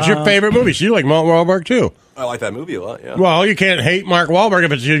 That's your favorite movie. So you like Mark Wahlberg too. I like that movie a lot. Yeah. Well, you can't hate Mark Wahlberg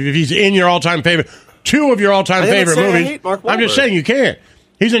if he's in your all-time favorite. Two of your all-time favorite movies. I hate Mark Wahlberg. I'm just saying you can't.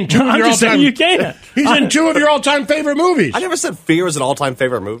 He's in two of your all-time. You can't. He's in two of your all-time favorite movies. I never said Fear is an all-time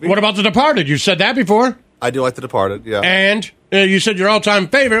favorite movie. What about The Departed? You said that before. I do like The Departed. Yeah. And you said your all-time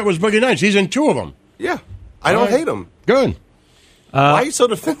favorite was Boogie Nights. He's in two of them. Yeah. I don't hate him. Good. Why are you so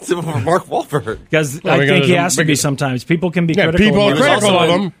defensive of Mark Wahlberg? Because I think he has to be sometimes. People can be critical. People are critical of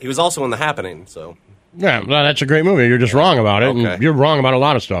him. He was also in The Happening, so. Yeah, well, that's a great movie. You're just wrong about it. Okay. And you're wrong about a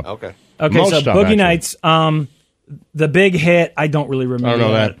lot of stuff. Okay. Okay, so stuff, Boogie actually. Nights, the big hit, I don't really remember. I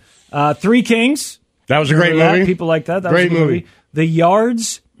don't know that. Three Kings. That was a great movie. People like that. That great was a movie. The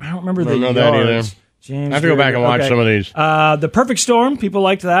Yards. I don't remember The Yards. That either. James I have to go back and watch some of these. The Perfect Storm. People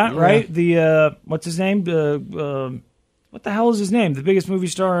liked that, right? The what's his name? What the hell is his name? The biggest movie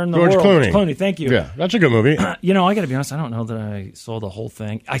star in the world. Clooney. Clooney. Thank you. Yeah, that's a good movie. I got to be honest. I don't know that I saw the whole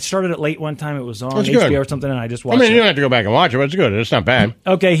thing. I started it late one time. It was on That's HBO good. or something, and I just watched it. You don't have to go back and watch it, but it's good. It's not bad.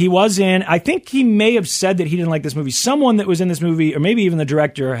 Okay, he was in. I think he may have said that he didn't like this movie. Someone that was in this movie, or maybe even the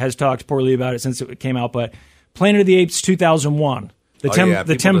director, has talked poorly about it since it came out. But Planet of the Apes 2001.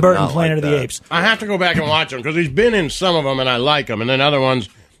 The Tim Burton Planet of the Apes. I have to go back and watch them because he's been in some of them and I like them, and then other ones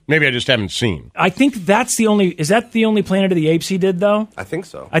maybe I just haven't seen. I think that's the only. Is that the only Planet of the Apes he did though? I think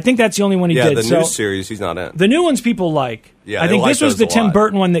so. I think that's the only one he did. Yeah, the new series he's not in. The new ones people like. Yeah, I think this was the Tim lot.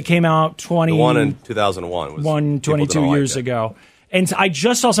 Burton one that came out The one in 2001 was 22 years ago. And I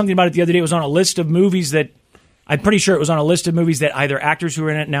just saw something about it the other day. It was on a list of movies that. I'm pretty sure it was on a list of movies that either actors who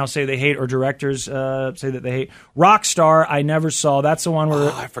are in it now say they hate or directors say that they hate. Rockstar, I never saw. That's the one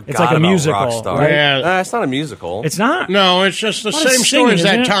where it's like a musical. Rockstar. Right? Yeah, it's not a musical. It's not? No, it's just the same story as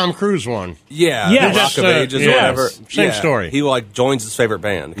that Tom Cruise one. Yeah, yes. Rock of Ages or whatever. Same story. He joins his favorite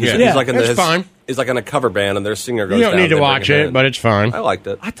band. Yeah, he's like in it's fine. He's like in a cover band, and their singer goes. You don't down, need to watch it, but it's fine. I liked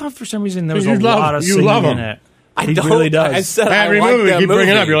it. I thought for some reason there was a lot of singing in it. He really does. I said every I like movie that keep movie.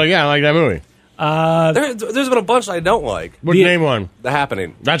 bringing it up. You're like, yeah, I like that movie. There's been a bunch I don't like. Name one. The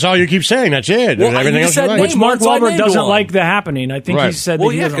Happening. That's all you keep saying. That's it. Well, everything you else said you like. Which Mark Wahlberg doesn't one. like The Happening. I think he said that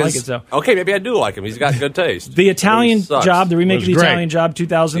he doesn't like it. So okay, maybe I do like him. He's got good taste. The Italian Job, the remake of The Italian Job,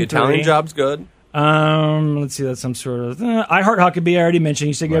 2003. The Italian Job's good. Let's see. That's some sort of I Heart Huckabee. I already mentioned.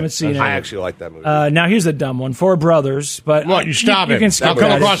 You said you haven't seen it. I actually like that movie. Now here's a dumb one. Four Brothers, but what? You stop you it. can skip I'll come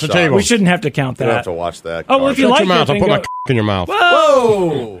that. across the table. We shouldn't have to count that. You don't have to watch that. Oh, well, if you Shut like your mouth. it, I'll then put my go. in your mouth.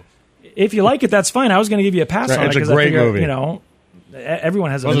 Whoa! If you like it, that's fine. I was going to give you a pass on it It's a because I great figure, movie. you know,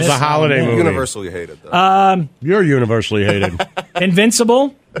 everyone has a. Well, it's miss a holiday on it. movie. Universally hated, though. You're universally hated.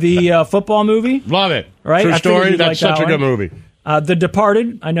 Invincible, the football movie. Love it. Right? True I figured story. you'd That's like such that a good one. movie. The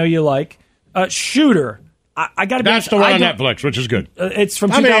Departed, I know you like. Shooter. I got to be That's honest, the one I on don't- Netflix, which is good. It's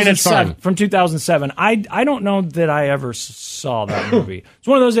from I mean, 2007. it's fun. From 2007. I don't know that I ever saw that movie. It's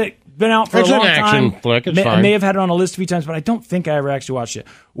one of those that been out for It's a an long action time. flick. It's I fine. may have had it on a list a few times, but I don't think I ever actually watched it.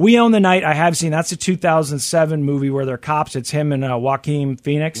 We Own the Night. I have seen. That's a 2007 movie where they're cops. It's him and Joaquin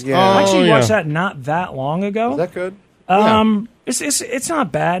Phoenix. Yeah. I actually Oh, watched yeah. that not that long ago. Is that good? It's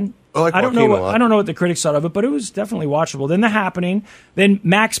not bad. I like don't Joaquin know. a lot. I don't know what the critics thought of it, but it was definitely watchable. Then The Happening. Then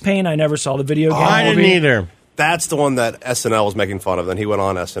Max Payne. I never saw the video game. I didn't movie. either. That's the one that SNL was making fun of. Then he went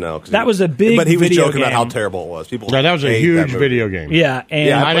on SNL. 'cause That was a big But he was video joking about how game. terrible it was. People. No, that was a hate huge that movie. video game. Yeah, and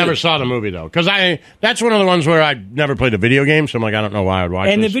Yeah, I never saw the movie though, because that's one of the ones where I never played a video game, so I'm like, I don't know why I would watch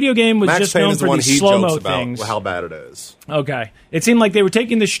and the this. video game was Max just Payne known is the for one these he slow mo jokes about things. how bad it is. Okay, it seemed like they were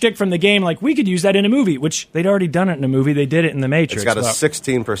taking the shtick from the game, like we could use that in a movie, which they'd already done it in a movie. They did it in The Matrix. It's got a but-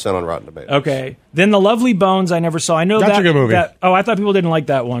 16% on Rotten Tomatoes. Okay, then The Lovely Bones. I never saw. I know That's that a good movie. I thought people didn't like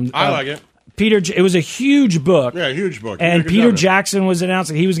that one. I like it. It was a huge book. Yeah, huge book. And Peter Jackson was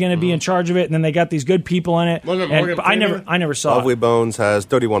announcing he was going to be in charge of it, and then they got these good people in it. Wasn't it Morgan Freeman? I never saw Lovely it. Bones has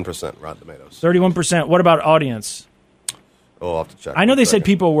 31% Rotten Tomatoes. 31%. What about audience? Oh, I'll have to check. I know they said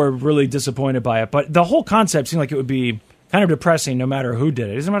people were really disappointed by it, but the whole concept seemed like it would be kind of depressing no matter who did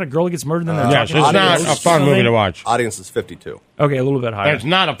it. Isn't it about a girl who gets murdered and then they're Yes, talking it's about not it? a fun movie to watch. Audience is 52. Okay, a little bit higher. It's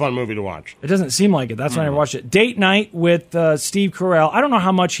not a fun movie to watch. It doesn't seem like it. That's why I never watched it. Date Night with Steve Carell. I don't know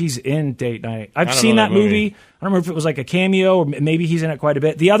how much he's in Date Night. I've seen that movie. I don't remember if it was like a cameo or maybe he's in it quite a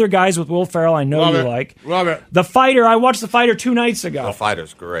bit. The Other Guys with Will Ferrell, I know you like. Love it. The Fighter. I watched The Fighter 2 nights ago. The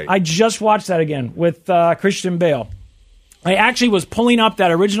Fighter's great. I just watched that again with Christian Bale. I actually was pulling up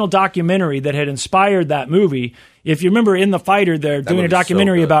that original documentary that had inspired that movie. If you remember in The Fighter, they're doing a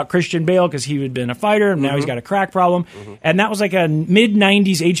documentary about Christian Bale because he had been a fighter and now he's got a crack problem. And that was like a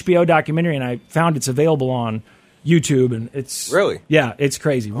mid-90s HBO documentary, and I found it's available on YouTube. And it's Really? Yeah, it's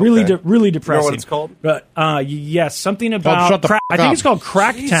crazy. Really, really depressing. You know what it's called? But yes, something about Shut the I think F*** it's called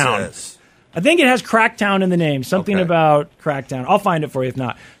Cracktown. Jesus. I think it has Cracktown in the name. Something about Cracktown. I'll find it for you if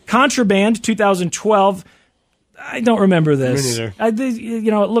not. Contraband, 2012. I don't remember this. Me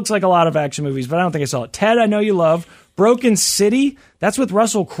neither. It looks like a lot of action movies, but I don't think I saw it. Ted, I know you love. Broken City, that's with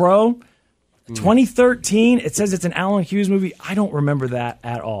Russell Crowe. 2013, it says it's an Alan Hughes movie. I don't remember that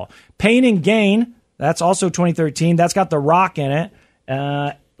at all. Pain and Gain, that's also 2013. That's got The Rock in it.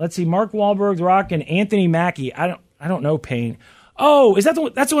 Let's see, Mark Wahlberg, The Rock, and Anthony Mackie. I don't know Pain. Oh, is that's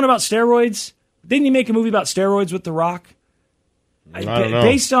the one about steroids? Didn't he make a movie about steroids with The Rock? I don't know.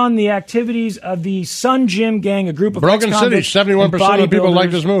 Based on the activities of the Sun Gym Gang, a group of Broken City, ex-convicts 71% of people like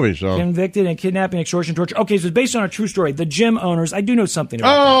bodybuilders this movie. So convicted in kidnapping, extortion, torture. Okay, so it's based on a true story. The gym owners, I do know something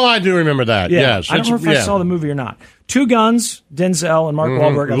about that. I do remember that. Yeah. Yes, I don't know if I saw the movie or not. Two Guns, Denzel and Mark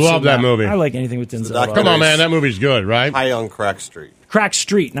Wahlberg. I've Love seen that movie. I like anything with Denzel. Come on, man, that movie's good, right? High on Crack Street. Crack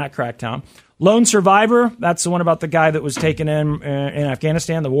Street, not Cracktown. Lone Survivor, that's the one about the guy that was taken in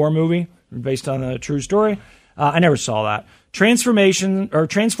Afghanistan, the war movie, based on a true story. I never saw that.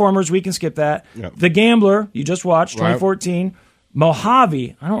 Transformers, we can skip that. Yep. The Gambler, you just watched, 2014.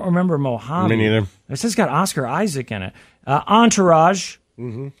 Mojave, I don't remember Mojave. Me neither. It says it's got Oscar Isaac in it. Entourage.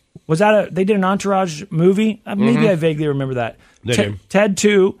 Was that they did an Entourage movie? Maybe I vaguely remember that. Ted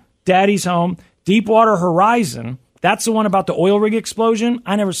 2, Daddy's Home, Deepwater Horizon. That's the one about the oil rig explosion.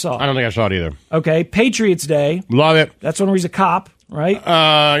 I never saw it. I don't think I saw it either. Okay, Patriots Day. Love it. That's one where he's a cop, right?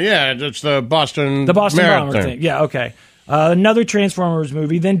 Yeah, it's the Boston Bomber thing. Yeah, okay. Another Transformers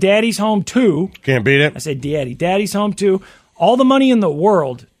movie. Then Daddy's Home 2. Can't beat it. I said Daddy's Home 2. All the Money in the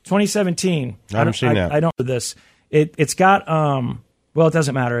World, 2017. I haven't seen that. I don't know this. It's got, well, it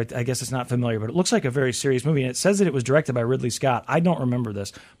doesn't matter. I guess it's not familiar, but it looks like a very serious movie. And it says that it was directed by Ridley Scott. I don't remember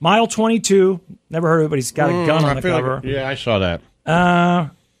this. Mile 22. Never heard of it, but he's got a gun on the cover. Yeah, I saw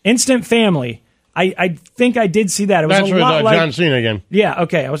that. Instant Family. I think I did see that. It was That's a with lot like John Cena again. Yeah,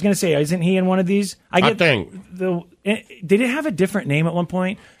 okay. I was going to say, isn't he in one of these? I think. Did it have a different name at one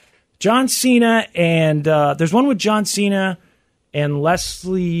point? John Cena and there's one with John Cena and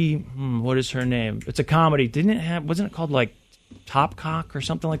Leslie. What is her name? It's a comedy. Wasn't it called like Top Cock or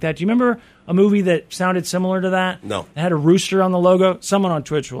something like that? Do you remember a movie that sounded similar to that? No. It had a rooster on the logo. Someone on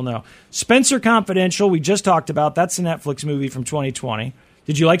Twitch will know. Spencer Confidential. We just talked about. That's a Netflix movie from 2020.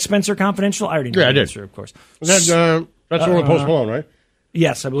 Did you like Spencer Confidential? I already know the answer, of course. That's the one with Post Malone, right?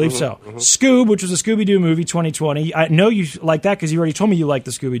 Yes, I believe so. Scoob, which was a Scooby-Doo movie, 2020. I know you like that because you already told me you like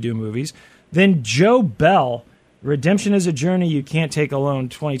the Scooby-Doo movies. Then Joe Bell, Redemption is a Journey You Can't Take Alone,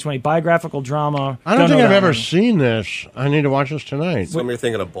 2020. Biographical drama. I don't think I've ever seen this. I need to watch this tonight. So you're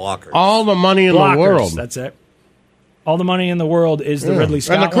thinking of Blockers. All the Money in the World. That's it. All the Money in the World is the Ridley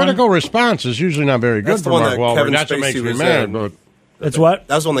Scott And the critical one. response is usually not very good That's for the one Mark that Wahlberg. Kevin That's what Spacey makes me was mad. in. But That's what?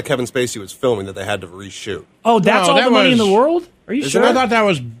 That was one that Kevin Spacey was filming that they had to reshoot. Oh, that's No, All that the Money in was- the World? Are you sure? I thought that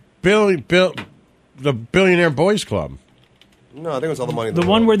was the Billionaire Boys Club. No, I think it was All the Money in The the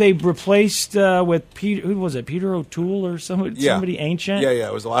one World. where they replaced with Peter, who was it? Peter O'Toole or somebody ancient? Yeah,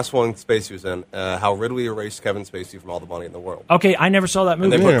 it was the last one Spacey was in. How Ridley erased Kevin Spacey from All the Money in the World. Okay, I never saw that And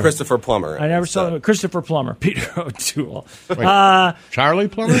movie. they put Christopher Plummer in I never instead. saw that. Christopher Plummer, Peter O'Toole. Charlie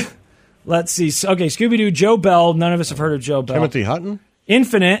Plummer? Let's see. Okay, Scooby-Doo, Joe Bell. None of us have heard of Joe Bell. Timothy Hutton?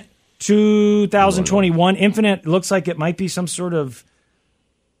 Infinite, 2021. Infinite looks like it might be some sort of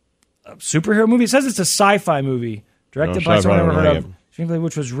superhero movie. It says it's a sci-fi movie directed by someone I never heard of. Screenplay,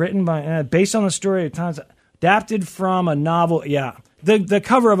 which was written by, based on the story of times, adapted from a novel. Yeah, the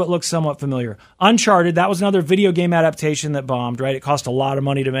cover of it looks somewhat familiar. Uncharted. That was another video game adaptation that bombed. Right, it cost a lot of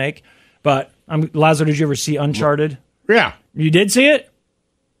money to make. But Lazlo, did you ever see Uncharted? Yeah. You did see it?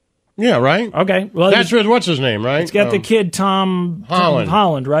 Yeah, right? Okay. Well, That's with what's his name, right? it's got the kid Tom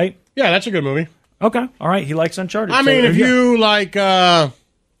Holland, right? Yeah, that's a good movie. Okay, all right. He likes Uncharted. I mean, if you like,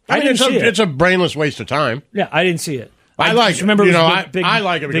 it's a brainless waste of time. Yeah, I didn't see it. I like it. Remember, I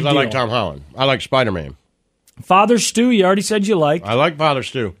like it because I like Tom Holland. I like Spider-Man. Father Stu, you already said you liked. I like Father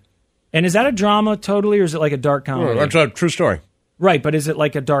Stu. And is that a drama totally, or is it like a dark comedy? It's a true story. Right, but is it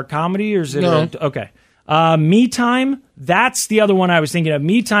like a dark comedy, or is it? No. Okay. Me Time, that's the other one I was thinking of.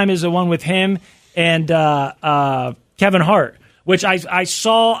 Me Time is the one with him and Kevin Hart, which I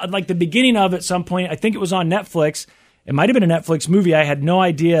saw like the beginning of at some point. I think it was on Netflix. It might have been a Netflix movie. I had no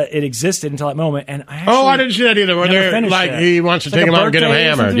idea it existed until that moment. And I didn't see that either. Where they're like, he wants to take him out and get him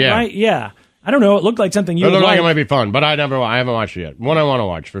hammered. Yeah. Right? Yeah. I don't know. It looked like something you would looked like. It like. might be fun, but I haven't watched it yet. One I want to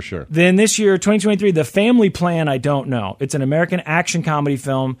watch for sure. Then this year, 2023, The Family Plan, I don't know. It's an American action comedy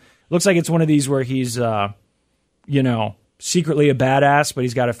film. Looks like it's one of these where he's, secretly a badass, but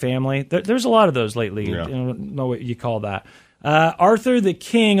he's got a family. There's a lot of those lately. Yeah. I don't know what you call that. Arthur the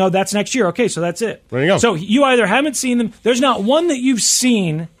King. Oh, that's next year. Okay, so that's it. There you go. So you either haven't seen them. There's not one that you've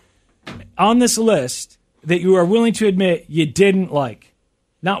seen on this list that you are willing to admit you didn't like.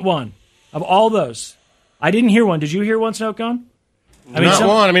 Not one. Of all those. I didn't hear one. Did you hear one, Snow Cone? Not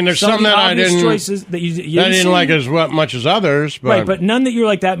one. I mean, there's some that I didn't. Choices that you didn't like as much as others. But. Right, but none that you were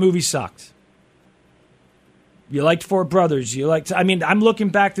like, that movie sucked. You liked Four Brothers. You liked. I mean, I'm looking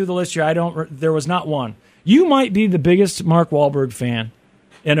back through the list here. There was not one. You might be the biggest Mark Wahlberg fan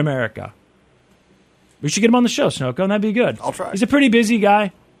in America. We should get him on the show, Snow Cone. That'd be good. I'll try. He's a pretty busy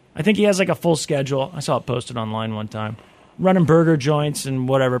guy. I think he has like a full schedule. I saw it posted online one time. Running burger joints and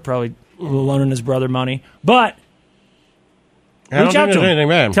whatever, probably loaning his brother money. But reach out to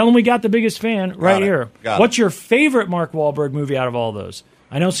him. Tell him we got the biggest fan right here. What's your favorite Mark Wahlberg movie out of all those?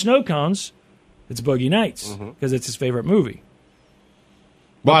 I know Snow Cone's. It's Boogie Nights because it's his favorite movie.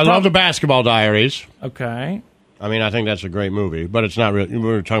 Well, I love the Basketball Diaries. Okay. I mean, I think that's a great movie, but it's not really. We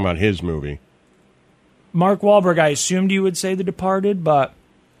were talking about his movie. Mark Wahlberg, I assumed you would say The Departed, but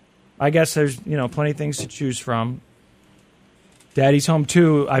I guess there's plenty of things to choose from. Daddy's Home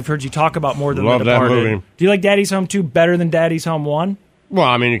 2, I've heard you talk about more than The Departed. Love that movie. Do you like Daddy's Home 2 better than Daddy's Home 1? Well,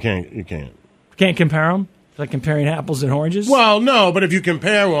 I mean, you can't. Can't compare them? It's like comparing apples and oranges? Well, no, but if you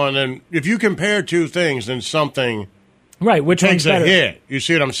compare one, and if you compare two things, then something right, which takes one's better? a hit. You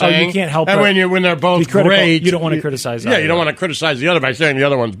see what I'm saying? Oh, you can't help it. And when they're both great, you don't want to criticize Yeah, you don't want to criticize the other by saying the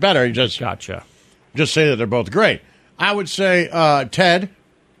other one's better. You just gotcha. Just say that they're both great. I would say Ted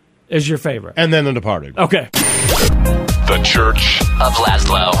is your favorite, and then The Departed. Okay. The Church of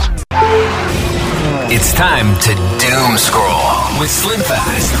Laszlo. It's time to doom scroll with Slim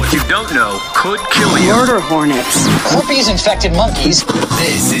Fast. What you don't know could kill you. Murder hornets. Herpes-infected monkeys.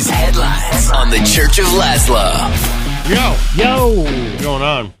 This is Headlines on the Church of Laszlo. Yo. What's going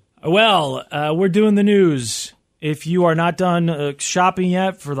on? Well, we're doing the news. If you are not done shopping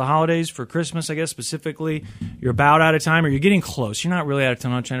yet for the holidays, for Christmas, I guess specifically, you're about out of time or you're getting close. You're not really out of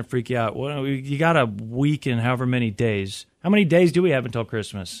time. I'm not trying to freak you out. Well, you got a week and however many days. How many days do we have until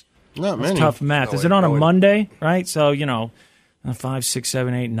Christmas? Not many. That's tough math. Is it on a Monday, right? So, 5, 6,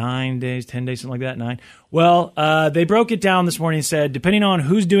 7, 8, 9 days, 10 days, something like that, 9. Well, they broke it down this morning and said, depending on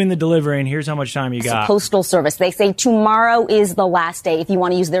who's doing the delivering, here's how much time you got. Postal Service. They say tomorrow is the last day if you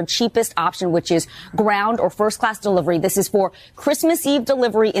want to use their cheapest option, which is ground or first-class delivery. This is for Christmas Eve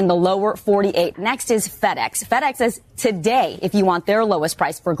delivery in the lower 48. Next is FedEx. FedEx says today if you want their lowest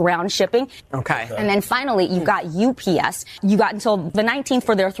price for ground shipping. Okay. And then finally, you've got UPS. You got until the 19th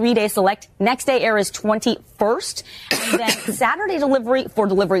for their 3-day select. Next day air is 21st. And then Saturday delivery for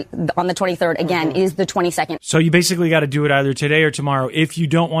delivery on the 23rd, again, is the 22nd. So you basically got to do it either today or tomorrow if you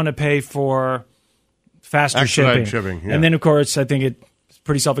don't want to pay for faster shipping. Yeah. And then, of course, I think it's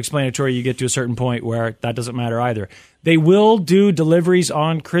pretty self-explanatory. You get to a certain point where that doesn't matter either. They will do deliveries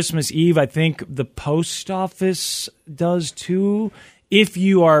on Christmas Eve. I think the post office does too, if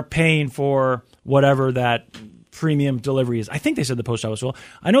you are paying for whatever that premium delivery is. I think they said the post office will.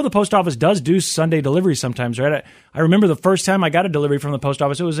 I know the post office does do Sunday delivery sometimes, right? I remember the first time I got a delivery from the post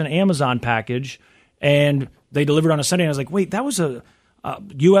office, it was an Amazon package, and they delivered on a Sunday, and I was like, wait, that was a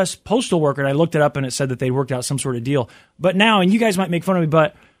U.S. postal worker, and I looked it up, and it said that they worked out some sort of deal. But now, and you guys might make fun of me,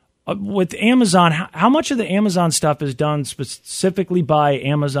 but with Amazon, how much of the Amazon stuff is done specifically by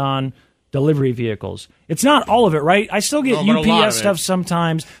Amazon delivery vehicles? It's not all of it, right? I still get UPS stuff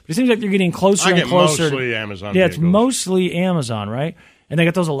sometimes, but it seems like they're getting closer and closer. Mostly Amazon Yeah, vehicles. it's mostly Amazon, right? And they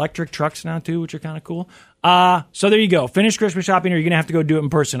got those electric trucks now, too, which are kind of cool. So there you go. Finish Christmas shopping, or you're going to have to go do it in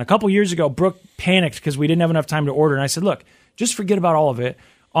person. A couple years ago, Brooke panicked because we didn't have enough time to order. And I said, look, just forget about all of it.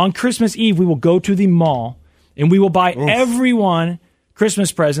 On Christmas Eve, we will go to the mall, and we will buy everyone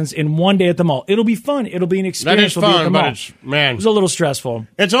Christmas presents in one day at the mall. It'll be fun. It'll be an experience. That is fun, but it's a little stressful.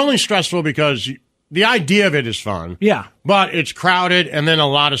 It's only stressful because the idea of it is fun. Yeah. But it's crowded, and then a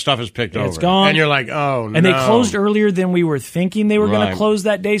lot of stuff is picked over. It's gone. And you're like, oh, no. And they closed earlier than we were thinking they were going Right. to close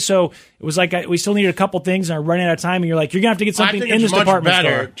that day. So it was like we still needed a couple things, and we're running out of time, and you're like, you're going to have to get something I think in it's this much department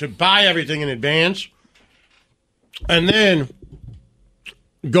better store. to buy everything in advance and then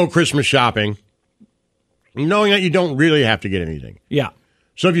go Christmas shopping, knowing that you don't really have to get anything. Yeah.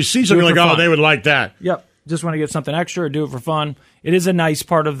 So if you see something like, oh, they would like that. Yep. Just want to get something extra or do it for fun. It is a nice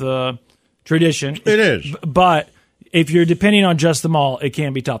part of the tradition. It is. But if you're depending on just the mall, it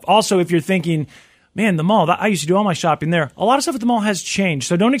can be tough. Also, if you're thinking, man, the mall, I used to do all my shopping there. A lot of stuff at the mall has changed.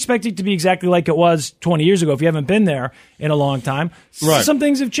 So don't expect it to be exactly like it was 20 years ago if you haven't been there in a long time. Right. Some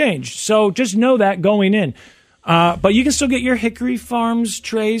things have changed. So just know that going in. But you can still get your Hickory Farms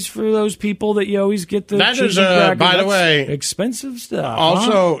trays for those people that you always get the That is, cheesy crackers. by the That's way, expensive stuff.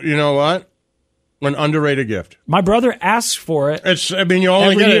 Also, you know what? An underrated gift. My brother asks for it. You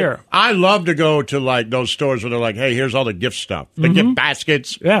only every get year. it. I love to go to like those stores where they're like, "Hey, here's all the gift stuff, the gift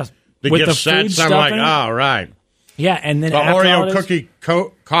baskets, yeah, the with gift the food sets." I'm stuff like, in it. "Oh, right." Yeah, and then The after all Oreo this- cookie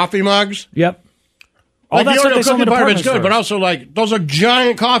coffee mugs. Yep. All Like that the stuff they Oreo sell in cookie the part of it's department good, but stores. also like those are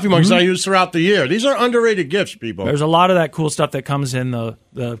giant coffee mugs that I use throughout the year. These are underrated gifts, people. There's a lot of that cool stuff that comes in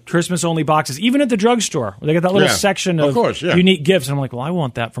the Christmas only boxes, even at the drugstore. Where they got that little Yeah, section of of course, yeah. unique gifts. And I'm like, well, I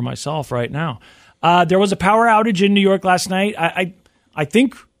want that for myself right now. There was a power outage in New York last night. I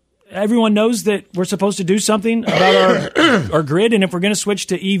think everyone knows that we're supposed to do something about our grid, and if we're going to switch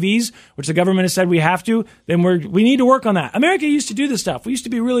to EVs, which the government has said we have to, then we need to work on that. America used to do this stuff. We used to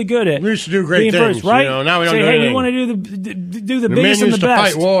be really good at. We used to do great being things, first, right? you know, now we don't Say, do hey, anything. we want to do the The men biggest and used the to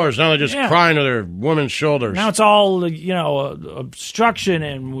best. fight wars. Now they're just Yeah. crying to their women's shoulders. Now it's all obstruction,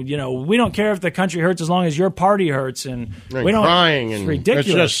 and we don't care if the country hurts as long as your party hurts, and we don't crying, It's and ridiculous.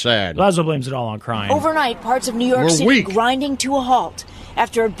 it's just sad. Lazo blames it all on crying. Overnight, parts of New York We're City weak. grinding to a halt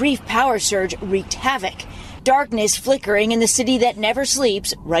after a brief power surge wreaked havoc. Darkness flickering in the city that never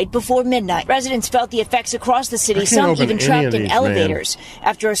sleeps right before midnight. Residents felt the effects across the city, I can't some open even any trapped of in these, elevators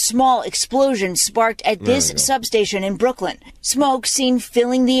after a small explosion sparked at There this we go. substation in Brooklyn. Smoke seen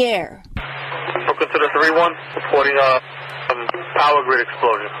filling the air. Brooklyn to the 3-1, reporting power grid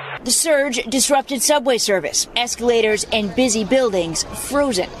explosion. The surge disrupted subway service, escalators and busy buildings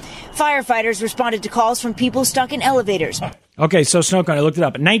frozen. Firefighters responded to calls from people stuck in elevators. Okay, so Snowcone, I looked it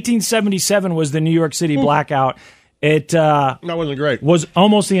up. 1977 was the New York City blackout. It that wasn't great. Was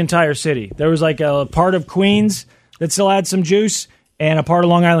almost the entire city. There was like a part of Queens that still had some juice, and a part of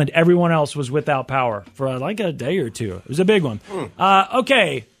Long Island. Everyone else was without power for like a day or two. It was a big one.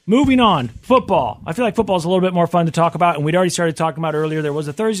 Okay, moving on. Football. I feel like football is a little bit more fun to talk about, and we'd already started talking about earlier. There was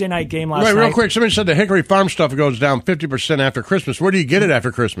a Thursday night game last night. Real quick, somebody said the Hickory Farm stuff goes down 50% after Christmas. Where do you get it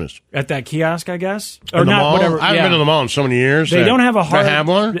after Christmas? At that kiosk, I guess? In Or the not, mall? whatever. I haven't yeah. been to the mall in so many years. They don't have a hard... They have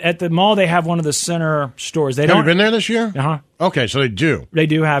one? At the mall, they have one of the center stores. They Have don't you been there this year? Uh-huh. Okay, so they do. They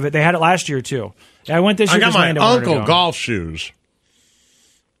do have it. They had it last year, too. I went this year. I got 'cause my Landon wanted uncle to go. golf shoes,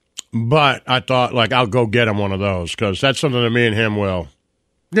 but I thought, like, I'll go get him one of those because that's something that me and him will.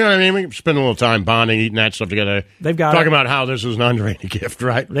 You know what I mean? We can spend a little time bonding, eating that stuff together. They've got Talking it. about how this is an underrated gift,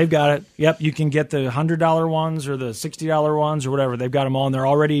 right? They've got it. Yep, you can get the $100 ones or the $60 ones or whatever. They've got them all, and they're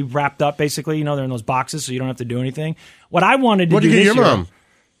already wrapped up, basically. You know, they're in those boxes, so you don't have to do anything. What I wanted to What do did you this get your year- mom?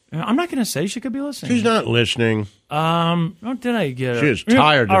 I'm not going to say. She could be listening. She's not listening. What did I get her? She is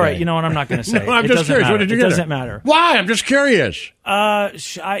tired All right, today. you know what? I'm not going to say. No, I'm It just doesn't curious. matter. What did you it get her? doesn't matter. Why? I'm just curious.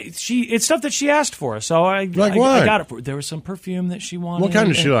 It's stuff that she asked for, so I Like I what? got it for her. There was some perfume that she wanted. What kind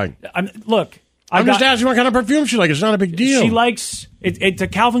does she like? Look, I'm just asking what kind of perfume she likes. It's not a big deal. She likes it's a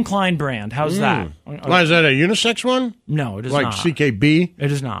Calvin Klein brand. How's that? Why, is that a unisex one? No, it is like not. CKB?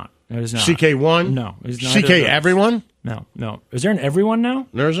 It is not. It is not. CK1? No, it's not. CK Everyone? No. Is there an Everyone now?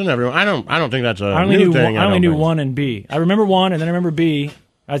 There's an Everyone. I don't think that's a I only new knew thing. I only knew one and B. I remember one, and then I remember B.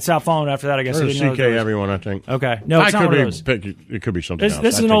 I'd stopped following after that. I guess I There's didn't know CK there was- Everyone, I think. Okay, no, it's I not could one of be, those. It could be something This else. is I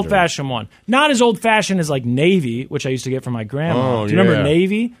an think there old-fashioned one. Not as old-fashioned as like Navy, which I used to get from my grandma. Oh, Do you remember yeah.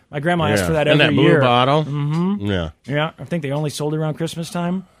 Navy? My grandma asked Yeah. for that And every that blue year. bottle? Mm-hmm. Yeah. Yeah, I think they only sold it around Christmas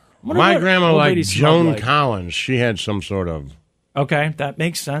time. I wonder My what grandma old liked ladies smelled Joan like. Collins. She had some sort of Okay, that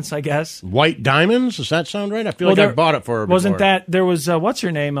makes sense, I guess. white diamonds. Does that sound right? I feel like I bought it for her. Wasn't before. that there was what's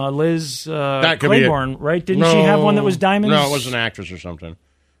her name? Liz That could be it. Claiborne, right? Didn't she have one that was diamonds? No, it was an actress or something.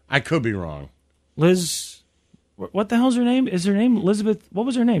 I could be wrong. Liz. What the hell's her name? Is her name Elizabeth? What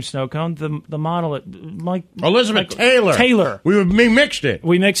was her name? Snowcone, the model at Mike. Elizabeth Taylor. Taylor. We mixed it.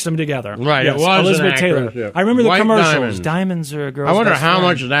 We mixed them together. Right, Yes, it was Elizabeth an Taylor. actress, yeah. I remember the White commercials. diamonds. Diamonds are a girl's I wonder best how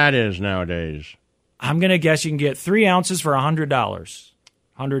friend. much that is nowadays. I'm gonna guess you can get 3 ounces for $100.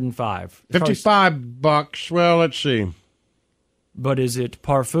 $105. $55. Well, let's see. But is it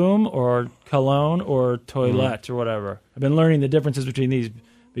parfum or cologne or toilette or whatever? I've been learning the differences between these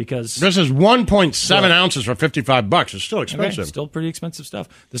because this is 1.7 ounces for $55. It's still expensive. Okay, still pretty expensive stuff.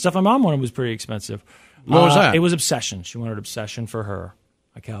 The stuff my mom wanted was pretty expensive. What was that? It was Obsession. She wanted Obsession for her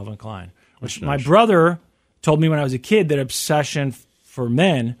by Calvin Klein. Which That's my nice. brother told me when I was a kid that Obsession for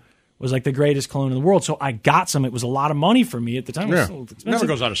men was like the greatest cologne in the world. So I got some. It was a lot of money for me at the time. It was so expensive. Never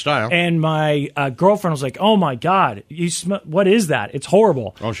goes out of style. And my girlfriend was like, "Oh my God, what is that? It's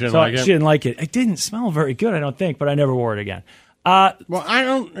horrible." Oh, she didn't like it? She didn't like it. It didn't smell very good, I don't think, but I never wore it again. Well, I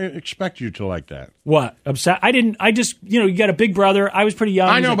don't expect you to like that. What? I didn't. I just, you got a big brother. I was pretty young.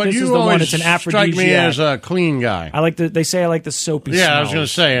 I know, but this you is the one. always It's an strike me aphrodisiac. as a clean guy. They say I like the soapy Yeah, smells. I was going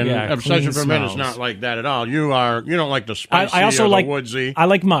to say, and Yeah, Obsession clean for Men is smells. not like that at all. You don't like the spicy I also or the like woodsy. I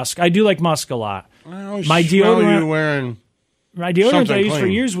like musk. I do like musk a lot. I always My smell deodorant- you wearing My deodorant something that I used for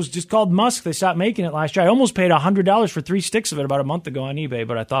clean. years was just called Musk. They stopped making it last year. I almost paid $100 for 3 sticks of it about a month ago on eBay,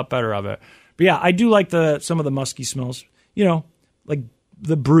 but I thought better of it. But yeah, I do like some of the musky smells. Like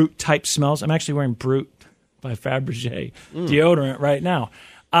the Brute type smells. I'm actually wearing Brute by Fabergé deodorant right now.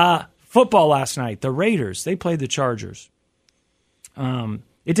 Football last night. The Raiders, they played the Chargers.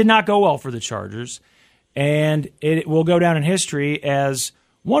 It did not go well for the Chargers, and it will go down in history as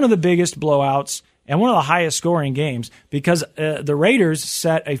one of the biggest blowouts and one of the highest scoring games because the Raiders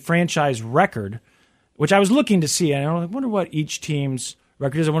set a franchise record, which I was looking to see. And I wonder what each team's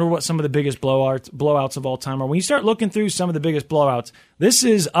record is. I wonder what some of the biggest blowouts of all time are. When you start looking through some of the biggest blowouts, this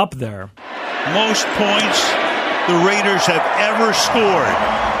is up there. Most points the Raiders have ever scored,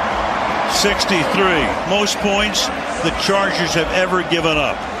 63. Most points the Chargers have ever given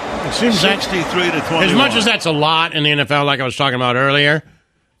up. It seems 63 to 21. As much as that's a lot in the NFL, like I was talking about earlier,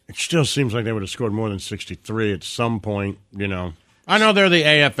 it still seems like they would have scored more than 63 at some point, I know they're the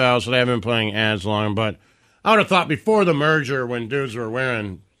AFL, so they haven't been playing as long, but I would have thought before the merger when dudes were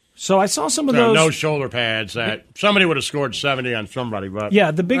wearing So I saw some of those. no shoulder pads that somebody would have scored 70 on somebody. But yeah,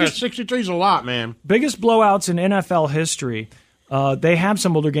 the biggest 63 is a lot, man. Biggest blowouts in NFL history. They have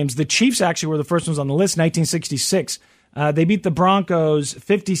some older games. The Chiefs actually were the first ones on the list, 1966. They beat the Broncos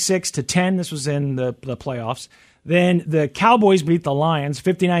 56-10. This was in the playoffs. Then the Cowboys beat the Lions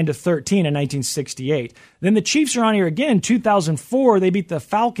 59-13 in 1968. Then the Chiefs are on here again, 2004. They beat the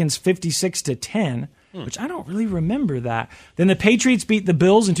Falcons 56-10. Which I don't really remember that. Then the Patriots beat the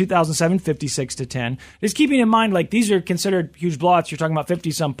Bills in 2007, 56-10. Just keeping in mind, like, these are considered huge blowouts. You're talking about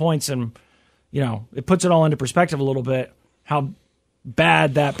 50-some points, and, it puts it all into perspective a little bit, how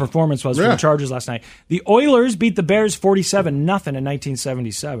bad that performance was for the Chargers last night. The Oilers beat the Bears 47-0 in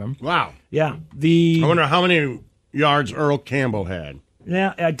 1977. Wow. Yeah. I wonder how many yards Earl Campbell had.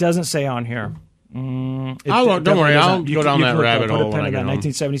 Yeah, it doesn't say on here. Don't worry, I'll go down that rabbit hole when I get home.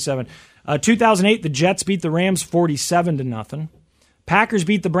 1977. 2008, the Jets beat the Rams 47-0. Packers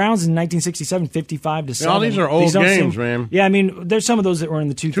beat the Browns in 1967, 55-7. All these are old games, man. Yeah, I mean, there's some of those that were in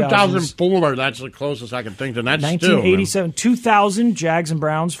the 2000s. 2004, that's the closest I can think of. That's 1987, 2000, Jags and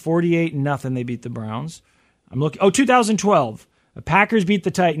Browns 48-0. They beat the Browns. I'm looking. 2012, the Packers beat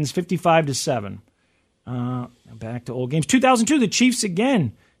the Titans 55-7. Back to old games. 2002, the Chiefs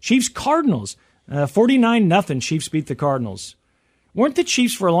again. Chiefs Cardinals 49-0. Chiefs beat the Cardinals. Weren't the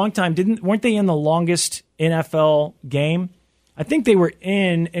Chiefs for a long time? Weren't they in the longest NFL game? I think they were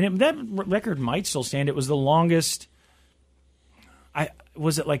in, and that record might still stand. It was the longest.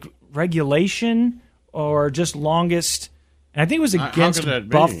 Was it like regulation or just longest? And I think it was against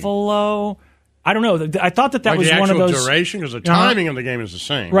Buffalo. I don't know. I thought that was one of those duration because the timing of the game is the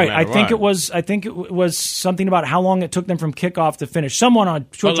same. Right. I think it was something about how long it took them from kickoff to finish. Someone on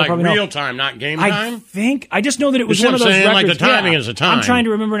Twitter like probably real time, not game time. I just know that it was one of those records. Like the timing is the time. I'm trying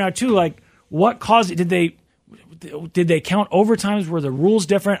to remember now too. Like what caused it? Did they count overtimes? Were the rules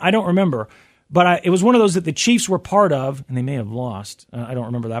different? I don't remember. But it was one of those that the Chiefs were part of, and they may have lost. I don't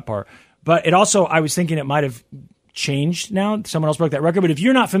remember that part. But it also, I was thinking it might have changed now. Someone else broke that record. But if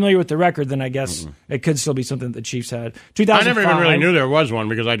you're not familiar with the record, then I guess it could still be something that the Chiefs had. 2005, I never even really knew there was one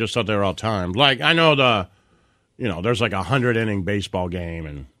because I just thought they were all timed. Like, I know there's like a 100-inning baseball game,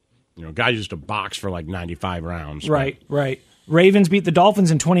 and, guys used to box for like 95 rounds. Right. Ravens beat the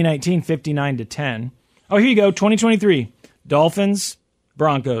Dolphins in 2019, 59-10. Oh, here you go, 2023. Dolphins,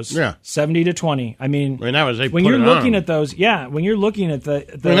 Broncos, 70-20. I mean, that was when you're looking at those, when you're looking at the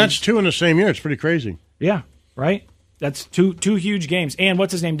that's two in the same year. It's pretty crazy. Yeah, right. That's two huge games. And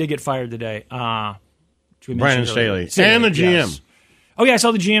what's his name did get fired today? Brandon Staley. And the GM. Yes. Oh yeah, I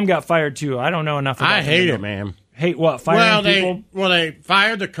saw the GM got fired too. I don't know enough about I hate it, man. Hate what? Firing people? They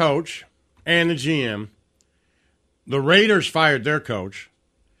fired the coach and the GM. The Raiders fired their coach.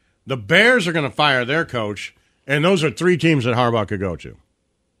 The Bears are going to fire their coach, and those are 3 teams that Harbaugh could go to.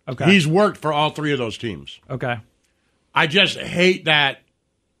 Okay. He's worked for all 3 of those teams. Okay. I just hate that.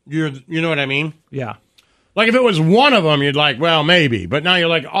 You know what I mean? Yeah. Like if it was one of them, you'd like, well, maybe. But now you're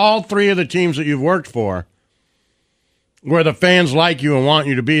like all 3 of the teams that you've worked for, where the fans like you and want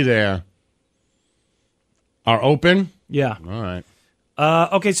you to be there, are open? Yeah. All right.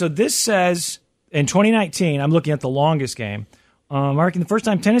 Okay, so this says in 2019, I'm looking at the longest game, marking the first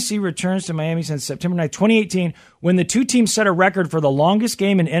time Tennessee returns to Miami since September 9th, 2018, when the 2 teams set a record for the longest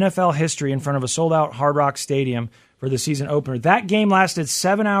game in NFL history in front of a sold-out Hard Rock Stadium for the season opener. That game lasted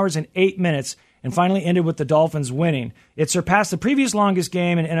 7 hours and 8 minutes and finally ended with the Dolphins winning. It surpassed the previous longest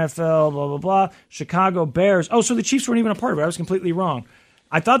game in NFL, blah, blah, blah, Chicago Bears. Oh, so the Chiefs weren't even a part of it. I was completely wrong.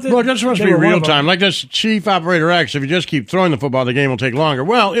 I thought that. Well, that's supposed to be real time. Like this Chief Operator X, if you just keep throwing the football, the game will take longer.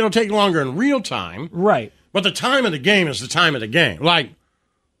 Well, it'll take longer in real time. Right. But the time of the game is the time of the game. Like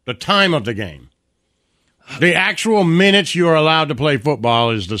the time of the game. The actual minutes you are allowed to play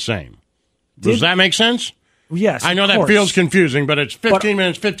football is the same. Does that make sense? Yes. I know that feels confusing, but it's 15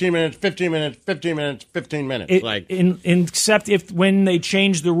 minutes, 15 minutes, 15 minutes, 15 minutes, 15 minutes. Except if when they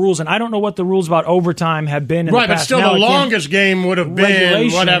change the rules, and I don't know what the rules about overtime have been in the past. Right, but still now, the longest game would have been,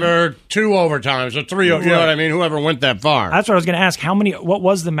 regulation. whatever, 2 overtimes or 3, you know what I mean, whoever went that far. That's what I was going to ask. What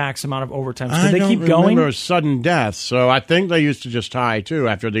was the max amount of overtimes? Did they keep going? I remember a sudden death, so I think they used to just tie, too,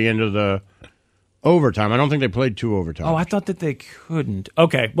 after the end of the overtime. I don't think they played 2 overtimes. Oh, I thought that they couldn't.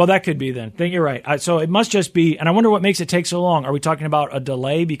 Okay, well, that could be then. I think you're right. So it must just be, and I wonder what makes it take so long. Are we talking about a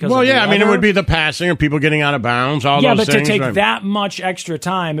delay because of the I mean, it weather? would be the passing or people getting out of bounds, all those things. Yeah, but to take that much extra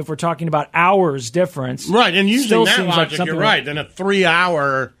time, if we're talking about hours difference. Right, and using still that seems logic, like you're right, then a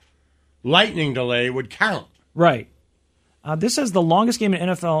 3-hour lightning delay would count. Right. This says the longest game in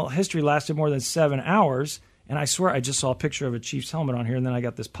NFL history lasted more than 7 hours, and I swear I just saw a picture of a Chiefs helmet on here, and then I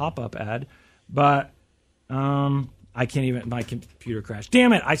got this pop-up ad. But I can't even, my computer crashed.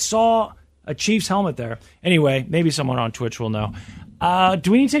 Damn it, I saw a Chiefs helmet there. Anyway, maybe someone on Twitch will know.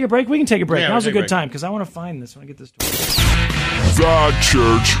 Do we need to take a break? We can take a break. Yeah, Now's a good break. time, because I want to find this when I get this. The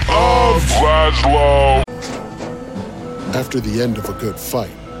Church of Laszlo. After the end of a good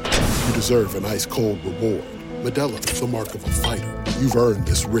fight, you deserve an ice-cold reward. Modelo is the mark of a fighter. You've earned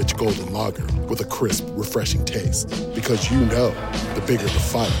this rich golden lager with a crisp, refreshing taste. Because you know, the bigger the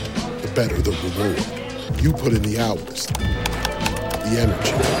fight, the better the reward. You put in the hours, the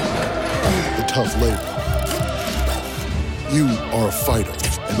energy, the tough labor. You are a fighter,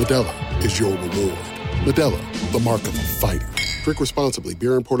 and Modelo is your reward. Modelo, the mark of a fighter. Drink responsibly.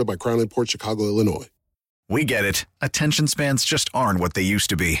 Beer imported by Crown Imports, Chicago, Illinois. We get it. Attention spans just aren't what they used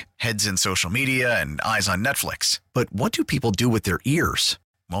to be. Heads in social media and eyes on Netflix. But what do people do with their ears?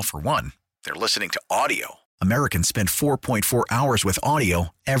 Well, for one, they're listening to audio. Americans spend 4.4 hours with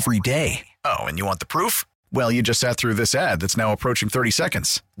audio every day. Oh, and you want the proof? Well, you just sat through this ad that's now approaching 30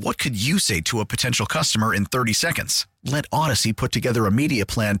 seconds. What could you say to a potential customer in 30 seconds? Let Odyssey put together a media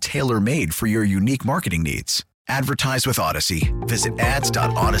plan tailor-made for your unique marketing needs. Advertise with Odyssey. Visit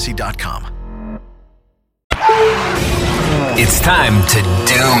ads.odyssey.com. It's time to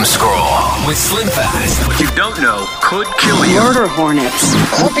doom scroll with Slim Fast. What you don't know could kill you. Murder hornets.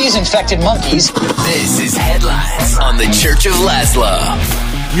 Herpes-infected monkeys. This is Headlines on the Church of Laszlo.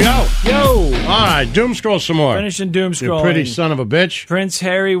 Yo! All right, doom scroll some more. Finishing doom scrolling. You pretty son of a bitch. Prince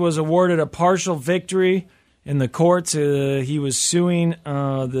Harry was awarded a partial victory in the courts. He was suing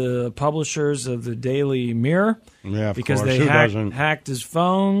the publishers of the Daily Mirror because they hacked his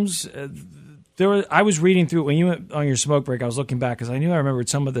phones. I was reading through when you went on your smoke break. I was looking back because I knew I remembered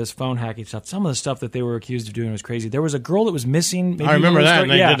some of this phone hacking stuff. Some of the stuff that they were accused of doing was crazy. There was a girl that was missing. I remember that, and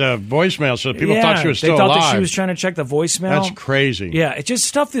they did a voicemail, so people thought she was still alive. They thought that she was trying to check the voicemail. That's crazy. Yeah, it's just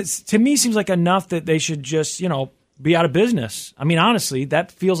stuff that to me seems like enough that they should just be out of business. I mean, honestly,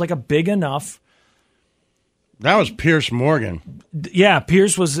 that feels like a big enough. That was Piers Morgan. Yeah,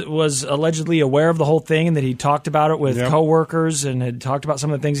 Piers was allegedly aware of the whole thing and that he talked about it with coworkers and had talked about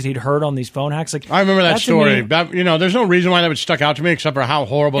some of the things that he'd heard on these phone hacks. Like I remember that story. There's no reason why that would stuck out to me except for how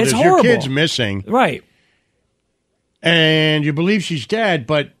horrible it is. Horrible. Your kid's missing, right? And you believe she's dead,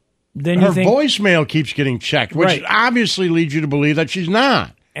 but then her voicemail keeps getting checked, which obviously leads you to believe that she's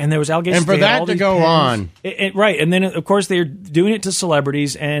not. And there was allegations. And for that to go on. Right. And then, of course, they're doing it to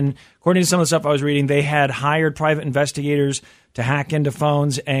celebrities. And according to some of the stuff I was reading, they had hired private investigators to hack into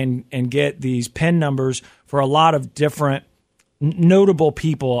phones and get these PIN numbers for a lot of different notable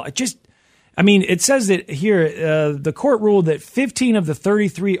people. I mean, it says that here, the court ruled that 15 of the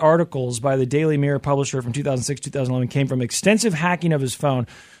 33 articles by the Daily Mirror publisher from 2006-2011 came from extensive hacking of his phone.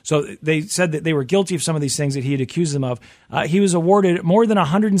 So they said that they were guilty of some of these things that he had accused them of. He was awarded more than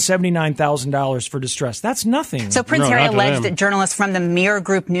 $179,000 for distress. That's nothing. So Prince Harry alleged that journalists from the Mirror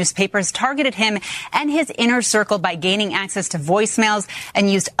Group newspapers targeted him and his inner circle by gaining access to voicemails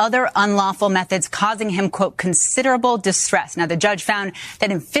and used other unlawful methods, causing him, quote, considerable distress. Now, the judge found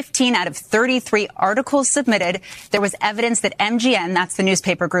that in 15 out of 33 articles submitted, there was evidence that MGN, that's the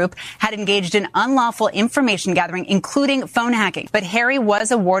newspaper group, had engaged in unlawful information gathering, including phone hacking. But Harry was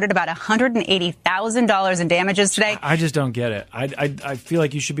awarded about $180,000 in damages today. I just don't get it. I feel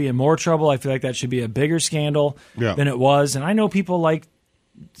like you should be in more trouble. I feel like that should be a bigger scandal than it was. And I know people like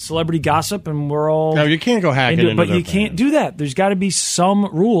celebrity gossip, and we're all... No, you can't go hacking into but their you can't do that. There's got to be some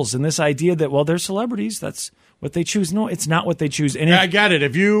rules. And this idea that, well, they're celebrities, that's what they choose. No, it's not what they choose. And I get it.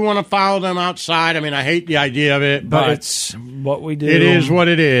 If you want to follow them outside, I mean, I hate the idea of it, but it's what we do. It is what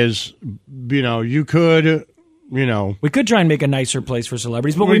it is. You know, you could... we could try and make a nicer place for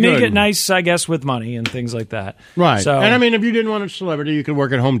celebrities, but we make it nice, I guess, with money and things like that. Right. So, and I mean, if you didn't want a celebrity, you could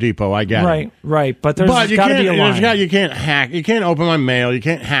work at Home Depot. I get it. Right. But there's got to be a line. You can't hack. You can't open my mail. You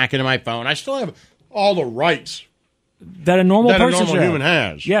can't hack into my phone. I still have all the rights that a normal human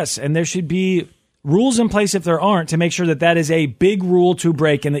has. Yes, and there should be rules in place if there aren't to make sure that is a big rule to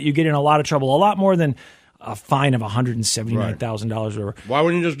break and that you get in a lot of trouble, a lot more than a fine of $179,000 or whatever. Why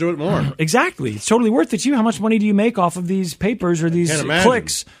wouldn't you just do it more? Exactly. It's totally worth it to you. How much money do you make off of these papers or these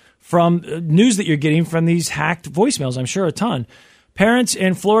clicks from news that you're getting from these hacked voicemails? I'm sure a ton. Parents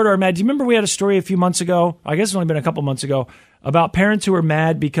in Florida are mad. Do you remember we had a story a few months ago? I guess it's only been a couple months ago about parents who are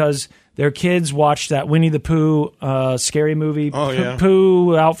mad because their kids watched that Winnie the Pooh scary movie,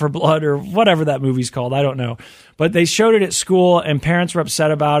 Pooh Out for Blood, or whatever that movie's called. I don't know. But they showed it at school, and parents were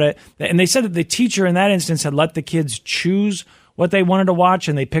upset about it. And they said that the teacher in that instance had let the kids choose what they wanted to watch,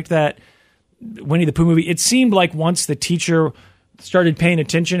 and they picked that Winnie the Pooh movie. It seemed like once the teacher started paying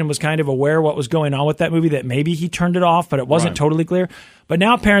attention and was kind of aware what was going on with that movie that maybe he turned it off, but it wasn't totally clear. But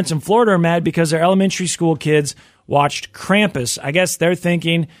now parents in Florida are mad because their elementary school kids watched Krampus. I guess they're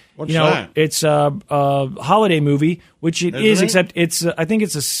thinking, that? It's a holiday movie, which it is, except it's I think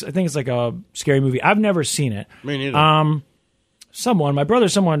it's like a scary movie. I've never seen it. Me neither. My brother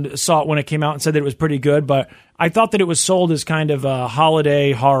saw it when it came out and said that it was pretty good, but I thought that it was sold as kind of a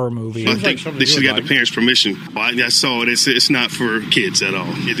holiday horror movie. I think they should have got the parents' permission. I saw it. It's not for kids at all.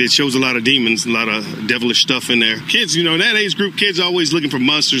 It shows a lot of demons, a lot of devilish stuff in there. Kids, in that age group, kids are always looking for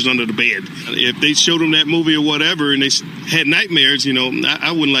monsters under the bed. If they showed them that movie or whatever and they had nightmares,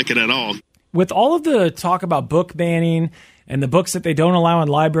 I wouldn't like it at all. With all of the talk about book banning and the books that they don't allow in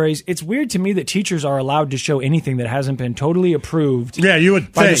libraries, it's weird to me that teachers are allowed to show anything that hasn't been totally approved. Yeah, you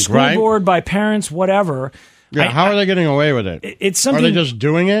would by think, the school board, by parents, whatever. Yeah, how are they getting away with it? It's something. Are they just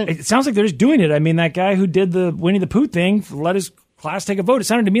doing it? It sounds like they're just doing it. I mean, that guy who did the Winnie the Pooh thing let his class take a vote. It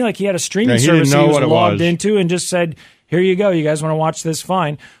sounded to me like he had a streaming service he was logged into and just said, here you go. You guys want to watch this?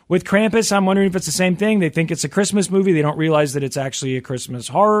 Fine. With Krampus, I'm wondering if it's the same thing. They think it's a Christmas movie. They don't realize that it's actually a Christmas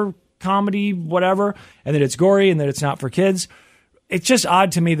horror comedy, whatever, and that it's gory and that it's not for kids. It's just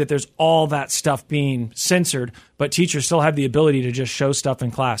odd to me that there's all that stuff being censored, but teachers still have the ability to just show stuff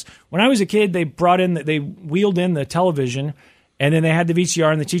in class. When I was a kid, they wheeled in the television, and then they had the VCR,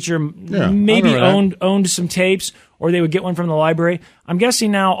 and the teacher maybe owned some tapes, or they would get one from the library. I'm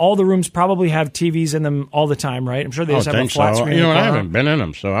guessing now all the rooms probably have TVs in them all the time, right? I'm sure they just have a flat screen. I haven't been in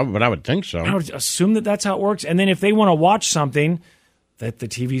them, but I would think so. I would assume that that's how it works. And then if they want to watch something, that the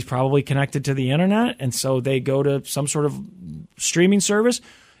TV's probably connected to the internet, and so they go to some sort of streaming service.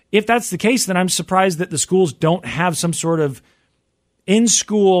 If that's the case, then I'm surprised that the schools don't have some sort of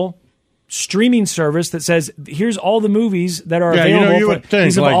in-school streaming service that says, here's all the movies that are available. You would think,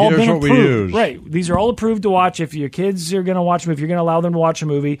 these have like, all here's been what approved. we use. Right. These are all approved to watch. If your kids are going to watch them, if you're going to allow them to watch a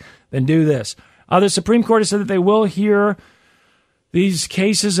movie, then do this. The Supreme Court has said that they will hear these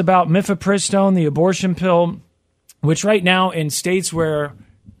cases about mifepristone, the abortion pill, which right now in states where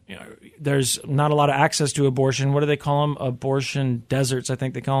there's not a lot of access to abortion. What do they call them? Abortion deserts, I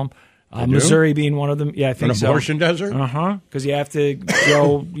think they call them. Missouri being one of them. Yeah, I think so. An abortion desert? Because you have to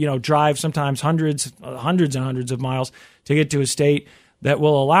go, drive sometimes hundreds and hundreds of miles to get to a state that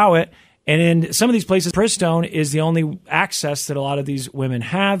will allow it. And in some of these places, mifepristone is the only access that a lot of these women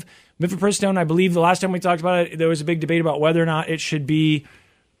have. Mifepristone, I believe the last time we talked about it, there was a big debate about whether or not it should be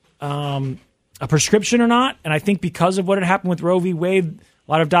a prescription or not. And I think because of what had happened with Roe v. Wade,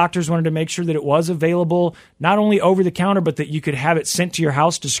 a lot of doctors wanted to make sure that it was available, not only over the counter, but that you could have it sent to your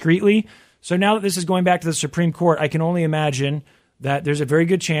house discreetly. So now that this is going back to the Supreme Court, I can only imagine that there's a very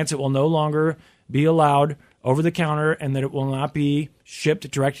good chance it will no longer be allowed over the counter and that it will not be shipped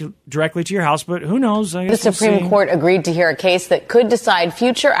directly to your house. But who knows? I guess the Supreme Court agreed to hear a case that could decide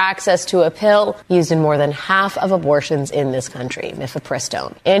future access to a pill used in more than half of abortions in this country,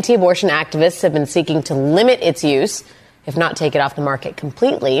 mifepristone. Anti-abortion activists have been seeking to limit its use, if not take it off the market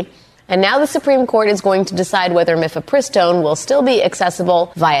completely. And now the Supreme Court is going to decide whether mifepristone will still be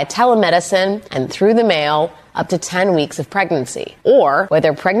accessible via telemedicine and through the mail up to 10 weeks of pregnancy, or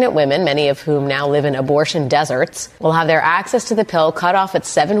whether pregnant women, many of whom now live in abortion deserts, will have their access to the pill cut off at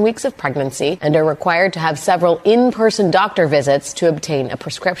 7 weeks of pregnancy and are required to have several in-person doctor visits to obtain a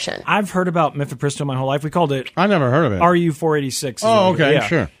prescription. I've heard about mifepristone my whole life. We called it... I never heard of it. RU486. Oh, okay, yeah.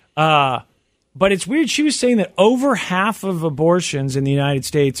 sure. But it's weird. She was saying that over half of abortions in the United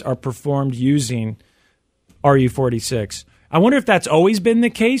States are performed using RU486. I wonder if that's always been the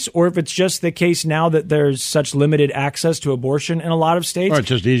case or if it's just the case now that there's such limited access to abortion in a lot of states. Or it's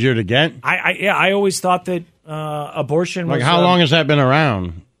just easier to get. I always thought that abortion was... Like, how long has that been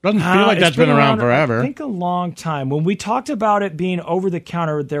around? Doesn't feel like that's been around forever. I think a long time. When we talked about it being over the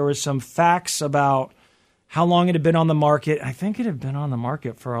counter, there was some facts about how long it had been on the market. I think it had been on the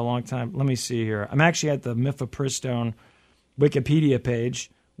market for a long time. Let me see here. I'm actually at the mifepristone Wikipedia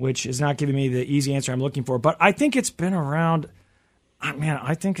page, which is not giving me the easy answer I'm looking for. But I think it's been around,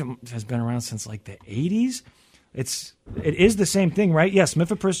 I think it has been around since like the 80s. It is the same thing, right? Yes,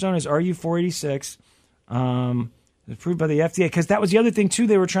 mifepristone is RU486. Approved by the FDA. Because that was the other thing, too.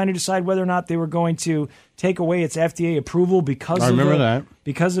 They were trying to decide whether or not they were going to take away its FDA approval because of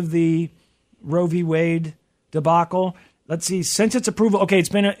the Roe v. Wade debacle. Let's see. Since its approval, okay, it's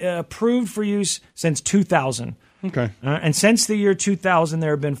been approved for use since 2000. Okay. And since the year 2000, there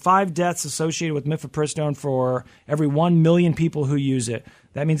have been 5 deaths associated with mifepristone for every 1 million people who use it.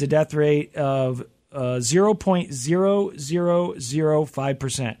 That means a death rate of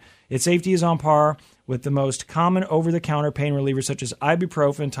 0.0005%. Its safety is on par with the most common over-the-counter pain relievers such as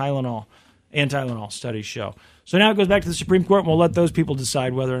ibuprofen, Tylenol, and Tylenol, studies show. So now it goes back to the Supreme Court, and we'll let those people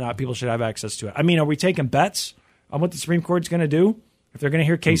decide whether or not people should have access to it. I mean, are we taking bets on what the Supreme Court's going to do? If they're going to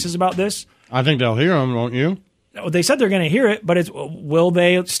hear cases about this? I think they'll hear them, won't you? They said they're going to hear it, but will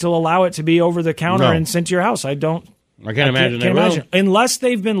they still allow it to be over the counter and sent to your house? I can't imagine they will. Unless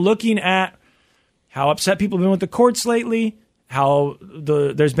they've been looking at how upset people have been with the courts lately, how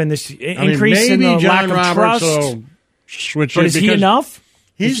there's been this increase in the John lack of Roberts trust. Switch but is he enough?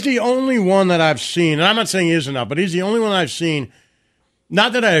 He's the only one that I've seen, and I'm not saying he is enough, but he's the only one I've seen.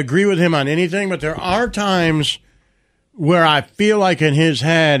 Not that I agree with him on anything, but there are times where I feel like in his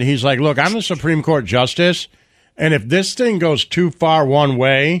head, he's like, look, I'm the Supreme Court justice, and if this thing goes too far one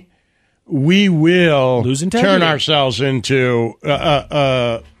way, we will turn ourselves into,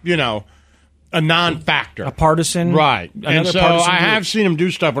 a non-factor. A partisan. Right. And so I have seen him do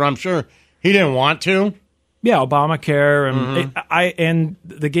stuff where I'm sure he didn't want to. Yeah, Obamacare and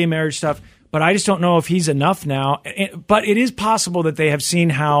the gay marriage stuff. But I just don't know if he's enough now. But it is possible that they have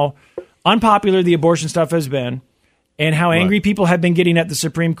seen how unpopular the abortion stuff has been and how angry people have been getting at the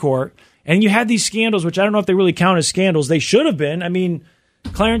Supreme Court. And you had these scandals, which I don't know if they really count as scandals. They should have been. I mean,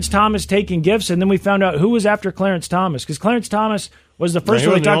 Clarence Thomas taking gifts, and then we found out who was after Clarence Thomas. Because Clarence Thomas was the first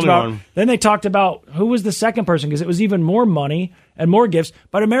one they talked about. Then they talked about who was the second person, because it was even more money and more gifts.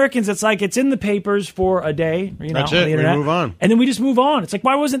 But Americans, it's like it's in the papers for a day. That's it. On the internet, we move on. And then we just move on. It's like,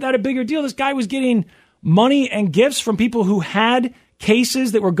 why wasn't that a bigger deal? This guy was getting money and gifts from people who had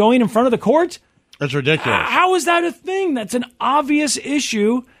cases that were going in front of the court. That's ridiculous. How is that a thing? That's an obvious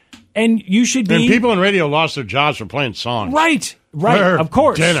issue, and you should be... And people in radio lost their jobs for playing songs. Right, For of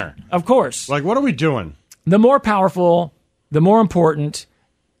course. dinner. Of course. Like, what are we doing? The more powerful, the more important...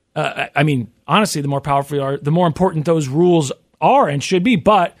 honestly, the more powerful the more important those rules are and should be,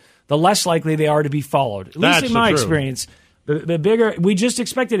 but the less likely they are to be followed. At least in my experience. The bigger... We just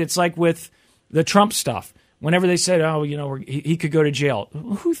expected. It's like with the Trump stuff. Whenever they said, he could go to jail.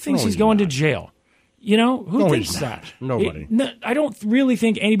 Who thinks he's going to jail? Who thinks that? Nobody. I don't really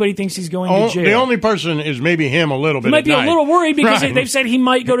think anybody thinks he's going to jail. The only person is maybe him a little bit. He might be a little worried because they've said he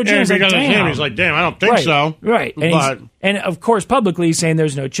might go to jail. And because it's him, he's like, damn, I don't think so. Right. And of course, publicly he's saying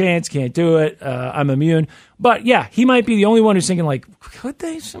there's no chance, can't do it, I'm immune. But yeah, he might be the only one who's thinking like, could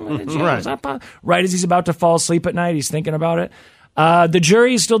they send me to jail? Right. Is that possible? Right as he's about to fall asleep at night, he's thinking about it. The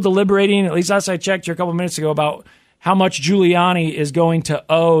jury is still deliberating, at least as I checked here a couple minutes ago, about how much Giuliani is going to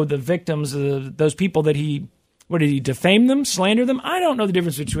owe the victims, those people that what did he defame them, slander them? I don't know the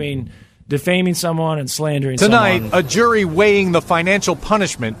difference between defaming someone and slandering Tonight, someone. a jury weighing the financial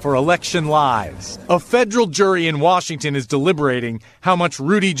punishment for election lies. A federal jury in Washington is deliberating how much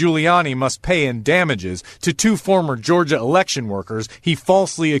Rudy Giuliani must pay in damages to 2 former Georgia election workers he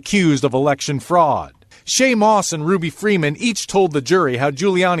falsely accused of election fraud. Shay Moss and Ruby Freeman each told the jury how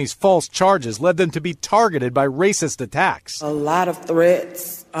Giuliani's false charges led them to be targeted by racist attacks. A lot of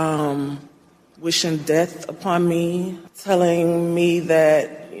threats, wishing death upon me, telling me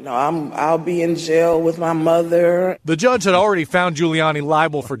that, I'll be in jail with my mother. The judge had already found Giuliani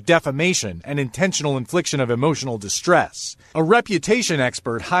liable for defamation and intentional infliction of emotional distress. A reputation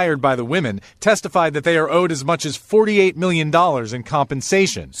expert hired by the women testified that they are owed as much as $48 million in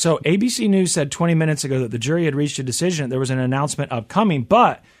compensation. So ABC News said 20 minutes ago that the jury had reached a decision. There was an announcement upcoming,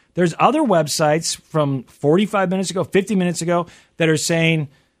 but there's other websites from 45 minutes ago, 50 minutes ago, that are saying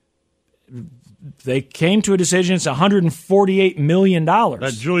they came to a decision. It's $148 million.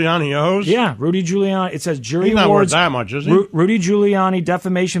 That Giuliani owes? Yeah, Rudy Giuliani. It says jury He's not awards worth that much, is he? Rudy Giuliani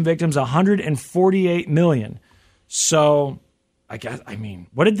defamation victims $148 million. So,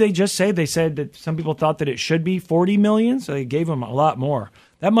 what did they just say? They said that some people thought that it should be $40 million, so they gave him a lot more.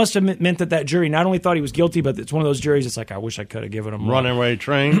 That must have meant that jury not only thought he was guilty, but it's one of those juries. It's like, I wish I could have given him more. Runaway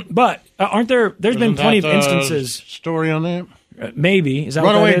train. But there's been plenty of instances. Story on that? Maybe. Is that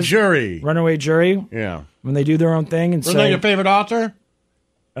Runaway what that is? Jury. Runaway jury? Yeah. When they do their own thing and Isn't that your favorite author?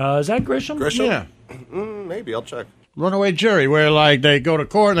 Is that Grisham? Yeah. Maybe. I'll check. Runaway Jury, where they go to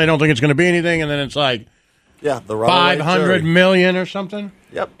court and they don't think it's going to be anything, and then it's like the runaway $500 million or something.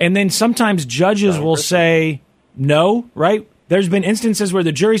 Yep. And then sometimes judges will say no, right? There's been instances where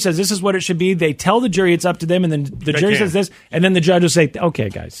the jury says this is what it should be. They tell the jury it's up to them, and then the jury says this, and then the judge will say, okay,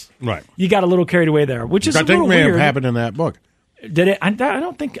 guys. Right. You got a little carried away there, which is a little weird. I think may have happened in that book. Did it? I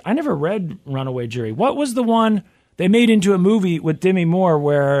don't think I never read Runaway Jury. What was the one they made into a movie with Demi Moore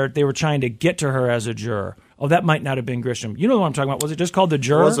where they were trying to get to her as a juror? Oh, that might not have been Grisham. You know what I'm talking about? Was it just called The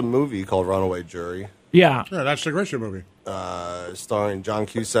Juror? There was a movie called Runaway Jury. Yeah. Yeah, that's the Grisham movie. Starring John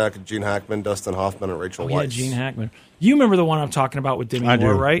Cusack, Gene Hackman, Dustin Hoffman, and Rachel Weisz. Yeah, Gene Hackman. You remember the one I'm talking about with Demi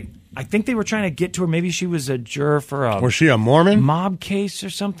Moore, right? I think they were trying to get to her. Maybe she was a juror for a... Was she a Mormon? Mob case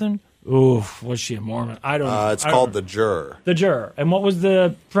or something? Oof, was she a Mormon? I don't know. It's called The Juror. The Juror. And what was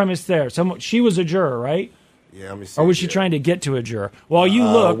the premise there? She was a juror, right? Yeah, let me see. Or was she trying to get to a juror? Well, you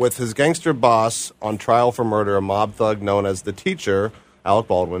look... With his gangster boss on trial for murder, a mob thug known as the Teacher, Alec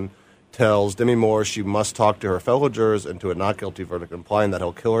Baldwin, tells Demi Moore she must talk to her fellow jurors into a not guilty verdict, implying that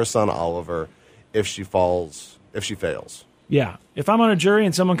he'll kill her son Oliver if she fails. Yeah. If I'm on a jury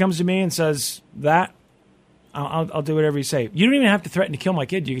and someone comes to me and says that, I'll do whatever you say. You don't even have to threaten to kill my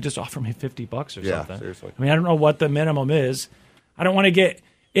kid. You could just offer me $50 or something. Yeah, seriously. I mean, I don't know what the minimum is. I don't want to get...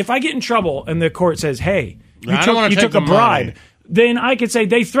 If I get in trouble and the court says, hey, you took a bribe, then I could say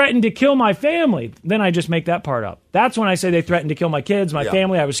they threatened to kill my family. Then I just make that part up. That's when I say they threatened to kill my kids, my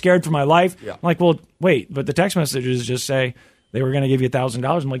family. I was scared for my life. Yeah. I'm like, well, wait, but the text messages just say they were going to give you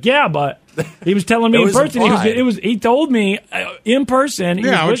 $1,000. I'm like, yeah, but he was telling me in person. He told me in person. He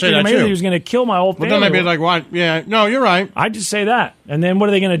was wishing he was going to kill my whole family. But then I'd be like, what? Yeah, no, you're right. I just say that, and then what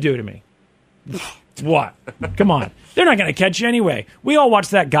are they going to do to me? What? Come on, they're not going to catch you anyway. We all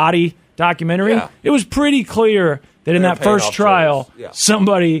watched that Gotti documentary. Yeah. It was pretty clear that in that first trial,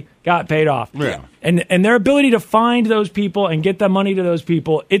 somebody got paid off. Yeah. And their ability to find those people and get the money to those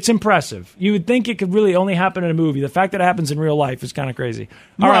people, it's impressive. You would think it could really only happen in a movie. The fact that it happens in real life is kind of crazy.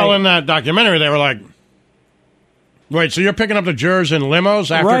 In that documentary, they were like, wait, so you're picking up the jurors in limos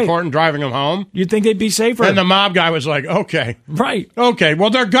after court and driving them home? You'd think they'd be safer. And the mob guy was like, okay. Right. Okay, well,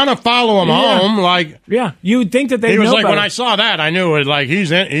 they're going to follow him home. Yeah, you would think that they He was like, better. when I saw that, I knew it, like,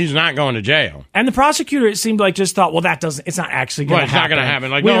 he's not going to jail. And the prosecutor, it seemed like, just thought, well, it's not actually going to happen. It's not going to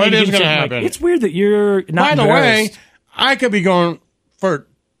happen. Like, no, it is going to happen. Like, it's weird that you're not By the way, I could be going for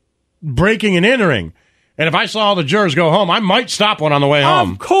breaking and entering. And if I saw all the jurors go home, I might stop one on the way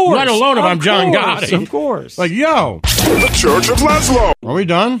home. Of course. Let alone if I'm John Gotti. Of course. Like, yo. The Church of Laszlo. Are we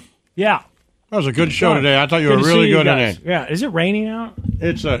done? Yeah. That was a good show today. I thought you were really good in it. Yeah. Is it raining out?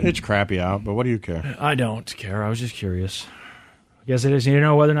 It's crappy out, but what do you care? I don't care. I was just curious. I guess it is. You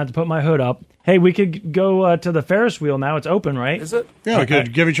know whether or not to put my hood up. Hey, we could go to the Ferris wheel now. It's open, right? Is it? Yeah, we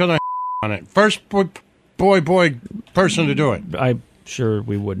could give each other on it. First boy person to do it. I'm sure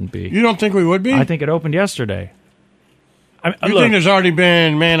we wouldn't be. You don't think we would be? I think it opened yesterday. You think there's already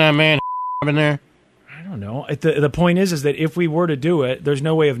been man-on-man in there? I don't know. The point is that if we were to do it, there's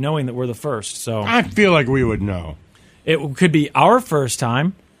no way of knowing that we're the first. So I feel like we would know. It could be our first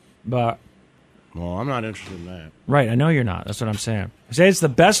time, but... Well, I'm not interested in that. Right, I know you're not. That's what I'm saying. I say it's the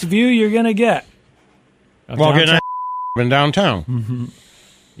best view you're going to get. Well, getting in downtown. Mm-hmm.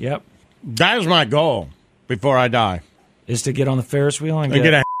 Yep. That is my goal before I die. Is to get on the Ferris wheel and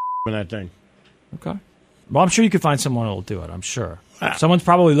get a in that thing. Okay. Well, I'm sure you could find someone who will do it. I'm sure. Someone's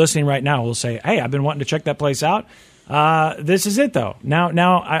probably listening right now who will say, hey, I've been wanting to check that place out. This is it, though. Now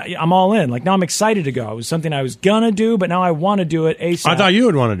I'm all in. Like, now I'm excited to go. It was something I was going to do, but now I want to do it ASAP. I thought you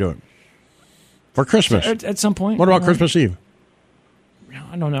would want to do it. For Christmas. At some point. What about Christmas Eve?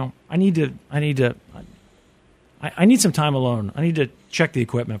 I don't know. I need some time alone. I need to check the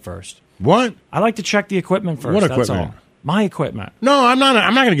equipment first. What? I like to check the equipment first. What That's equipment? all. My equipment. No, I'm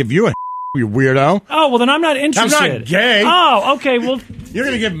not going to give you a you weirdo. Oh, well, then I'm not interested. I'm not gay. Oh, okay. Well, you're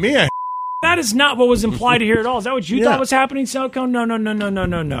going to give me a that is not what was implied here at all. Is that what you Yeah. thought was happening, Snowcone? No.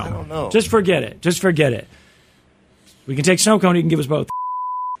 I don't know. Just forget it. Just forget it. We can take Snowcone. You can give us both.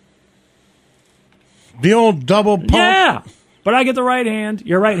 The old double pump. Yeah. But I get the right hand.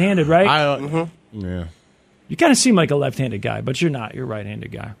 You're right-handed, right? Yeah. You kind of seem like a left-handed guy, but you're not. You're a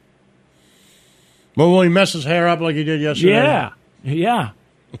right-handed guy. Well, will he mess his hair up like he did yesterday? Yeah.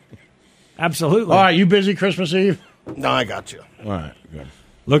 Absolutely. All right, you busy Christmas Eve? No, I got you. All right, good.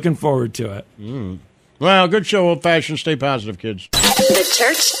 Looking forward to it. Well, good show, old-fashioned. Stay positive, kids. The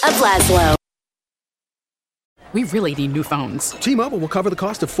Church of Laszlo. We really need new phones. T-Mobile will cover the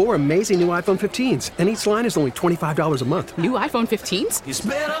cost of 4 amazing new iPhone 15s, and each line is only $25 a month. New iPhone 15s? It's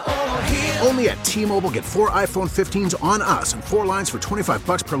better over here. Only at T-Mobile, get 4 iPhone 15s on us and 4 lines for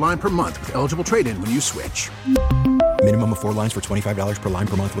 $25 per line per month with eligible trade-in when you switch. Minimum of 4 lines for $25 per line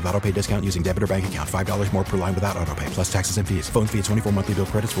per month with autopay discount using debit or bank account. $5 more per line without autopay, plus taxes and fees. Phone fee at 24 monthly bill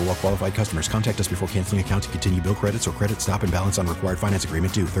credits for well-qualified customers. Contact us before canceling account to continue bill credits or credit stop and balance on required finance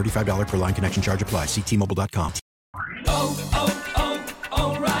agreement due. $35 per line connection charge applies. See T-Mobile.com.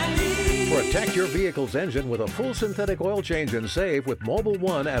 Protect your vehicle's engine with a full synthetic oil change and save with Mobil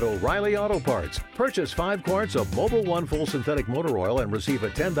 1 at O'Reilly Auto Parts. Purchase 5 quarts of Mobil 1 full synthetic motor oil and receive a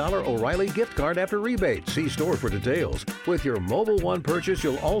 $10 O'Reilly gift card after rebate. See store for details. With your Mobil 1 purchase,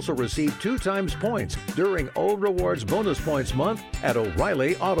 you'll also receive 2 times points during O Rewards Bonus Points Month at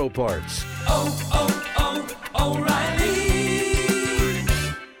O'Reilly Auto Parts. O'Reilly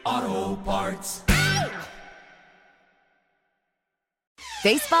Auto Parts.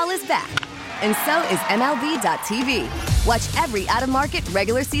 Baseball is back, and so is MLB.tv. Watch every out-of-market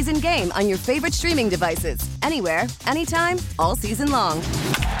regular season game on your favorite streaming devices, anywhere, anytime, all season long.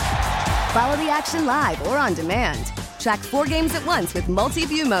 Follow the action live or on demand. Track 4 games at once with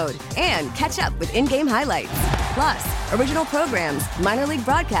multi-view mode and catch up with in-game highlights. Plus, original programs, minor league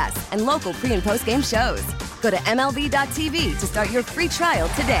broadcasts, and local pre- and post-game shows. Go to MLB.tv to start your free trial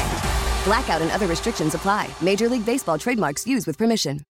today. Blackout and other restrictions apply. Major League Baseball trademarks used with permission.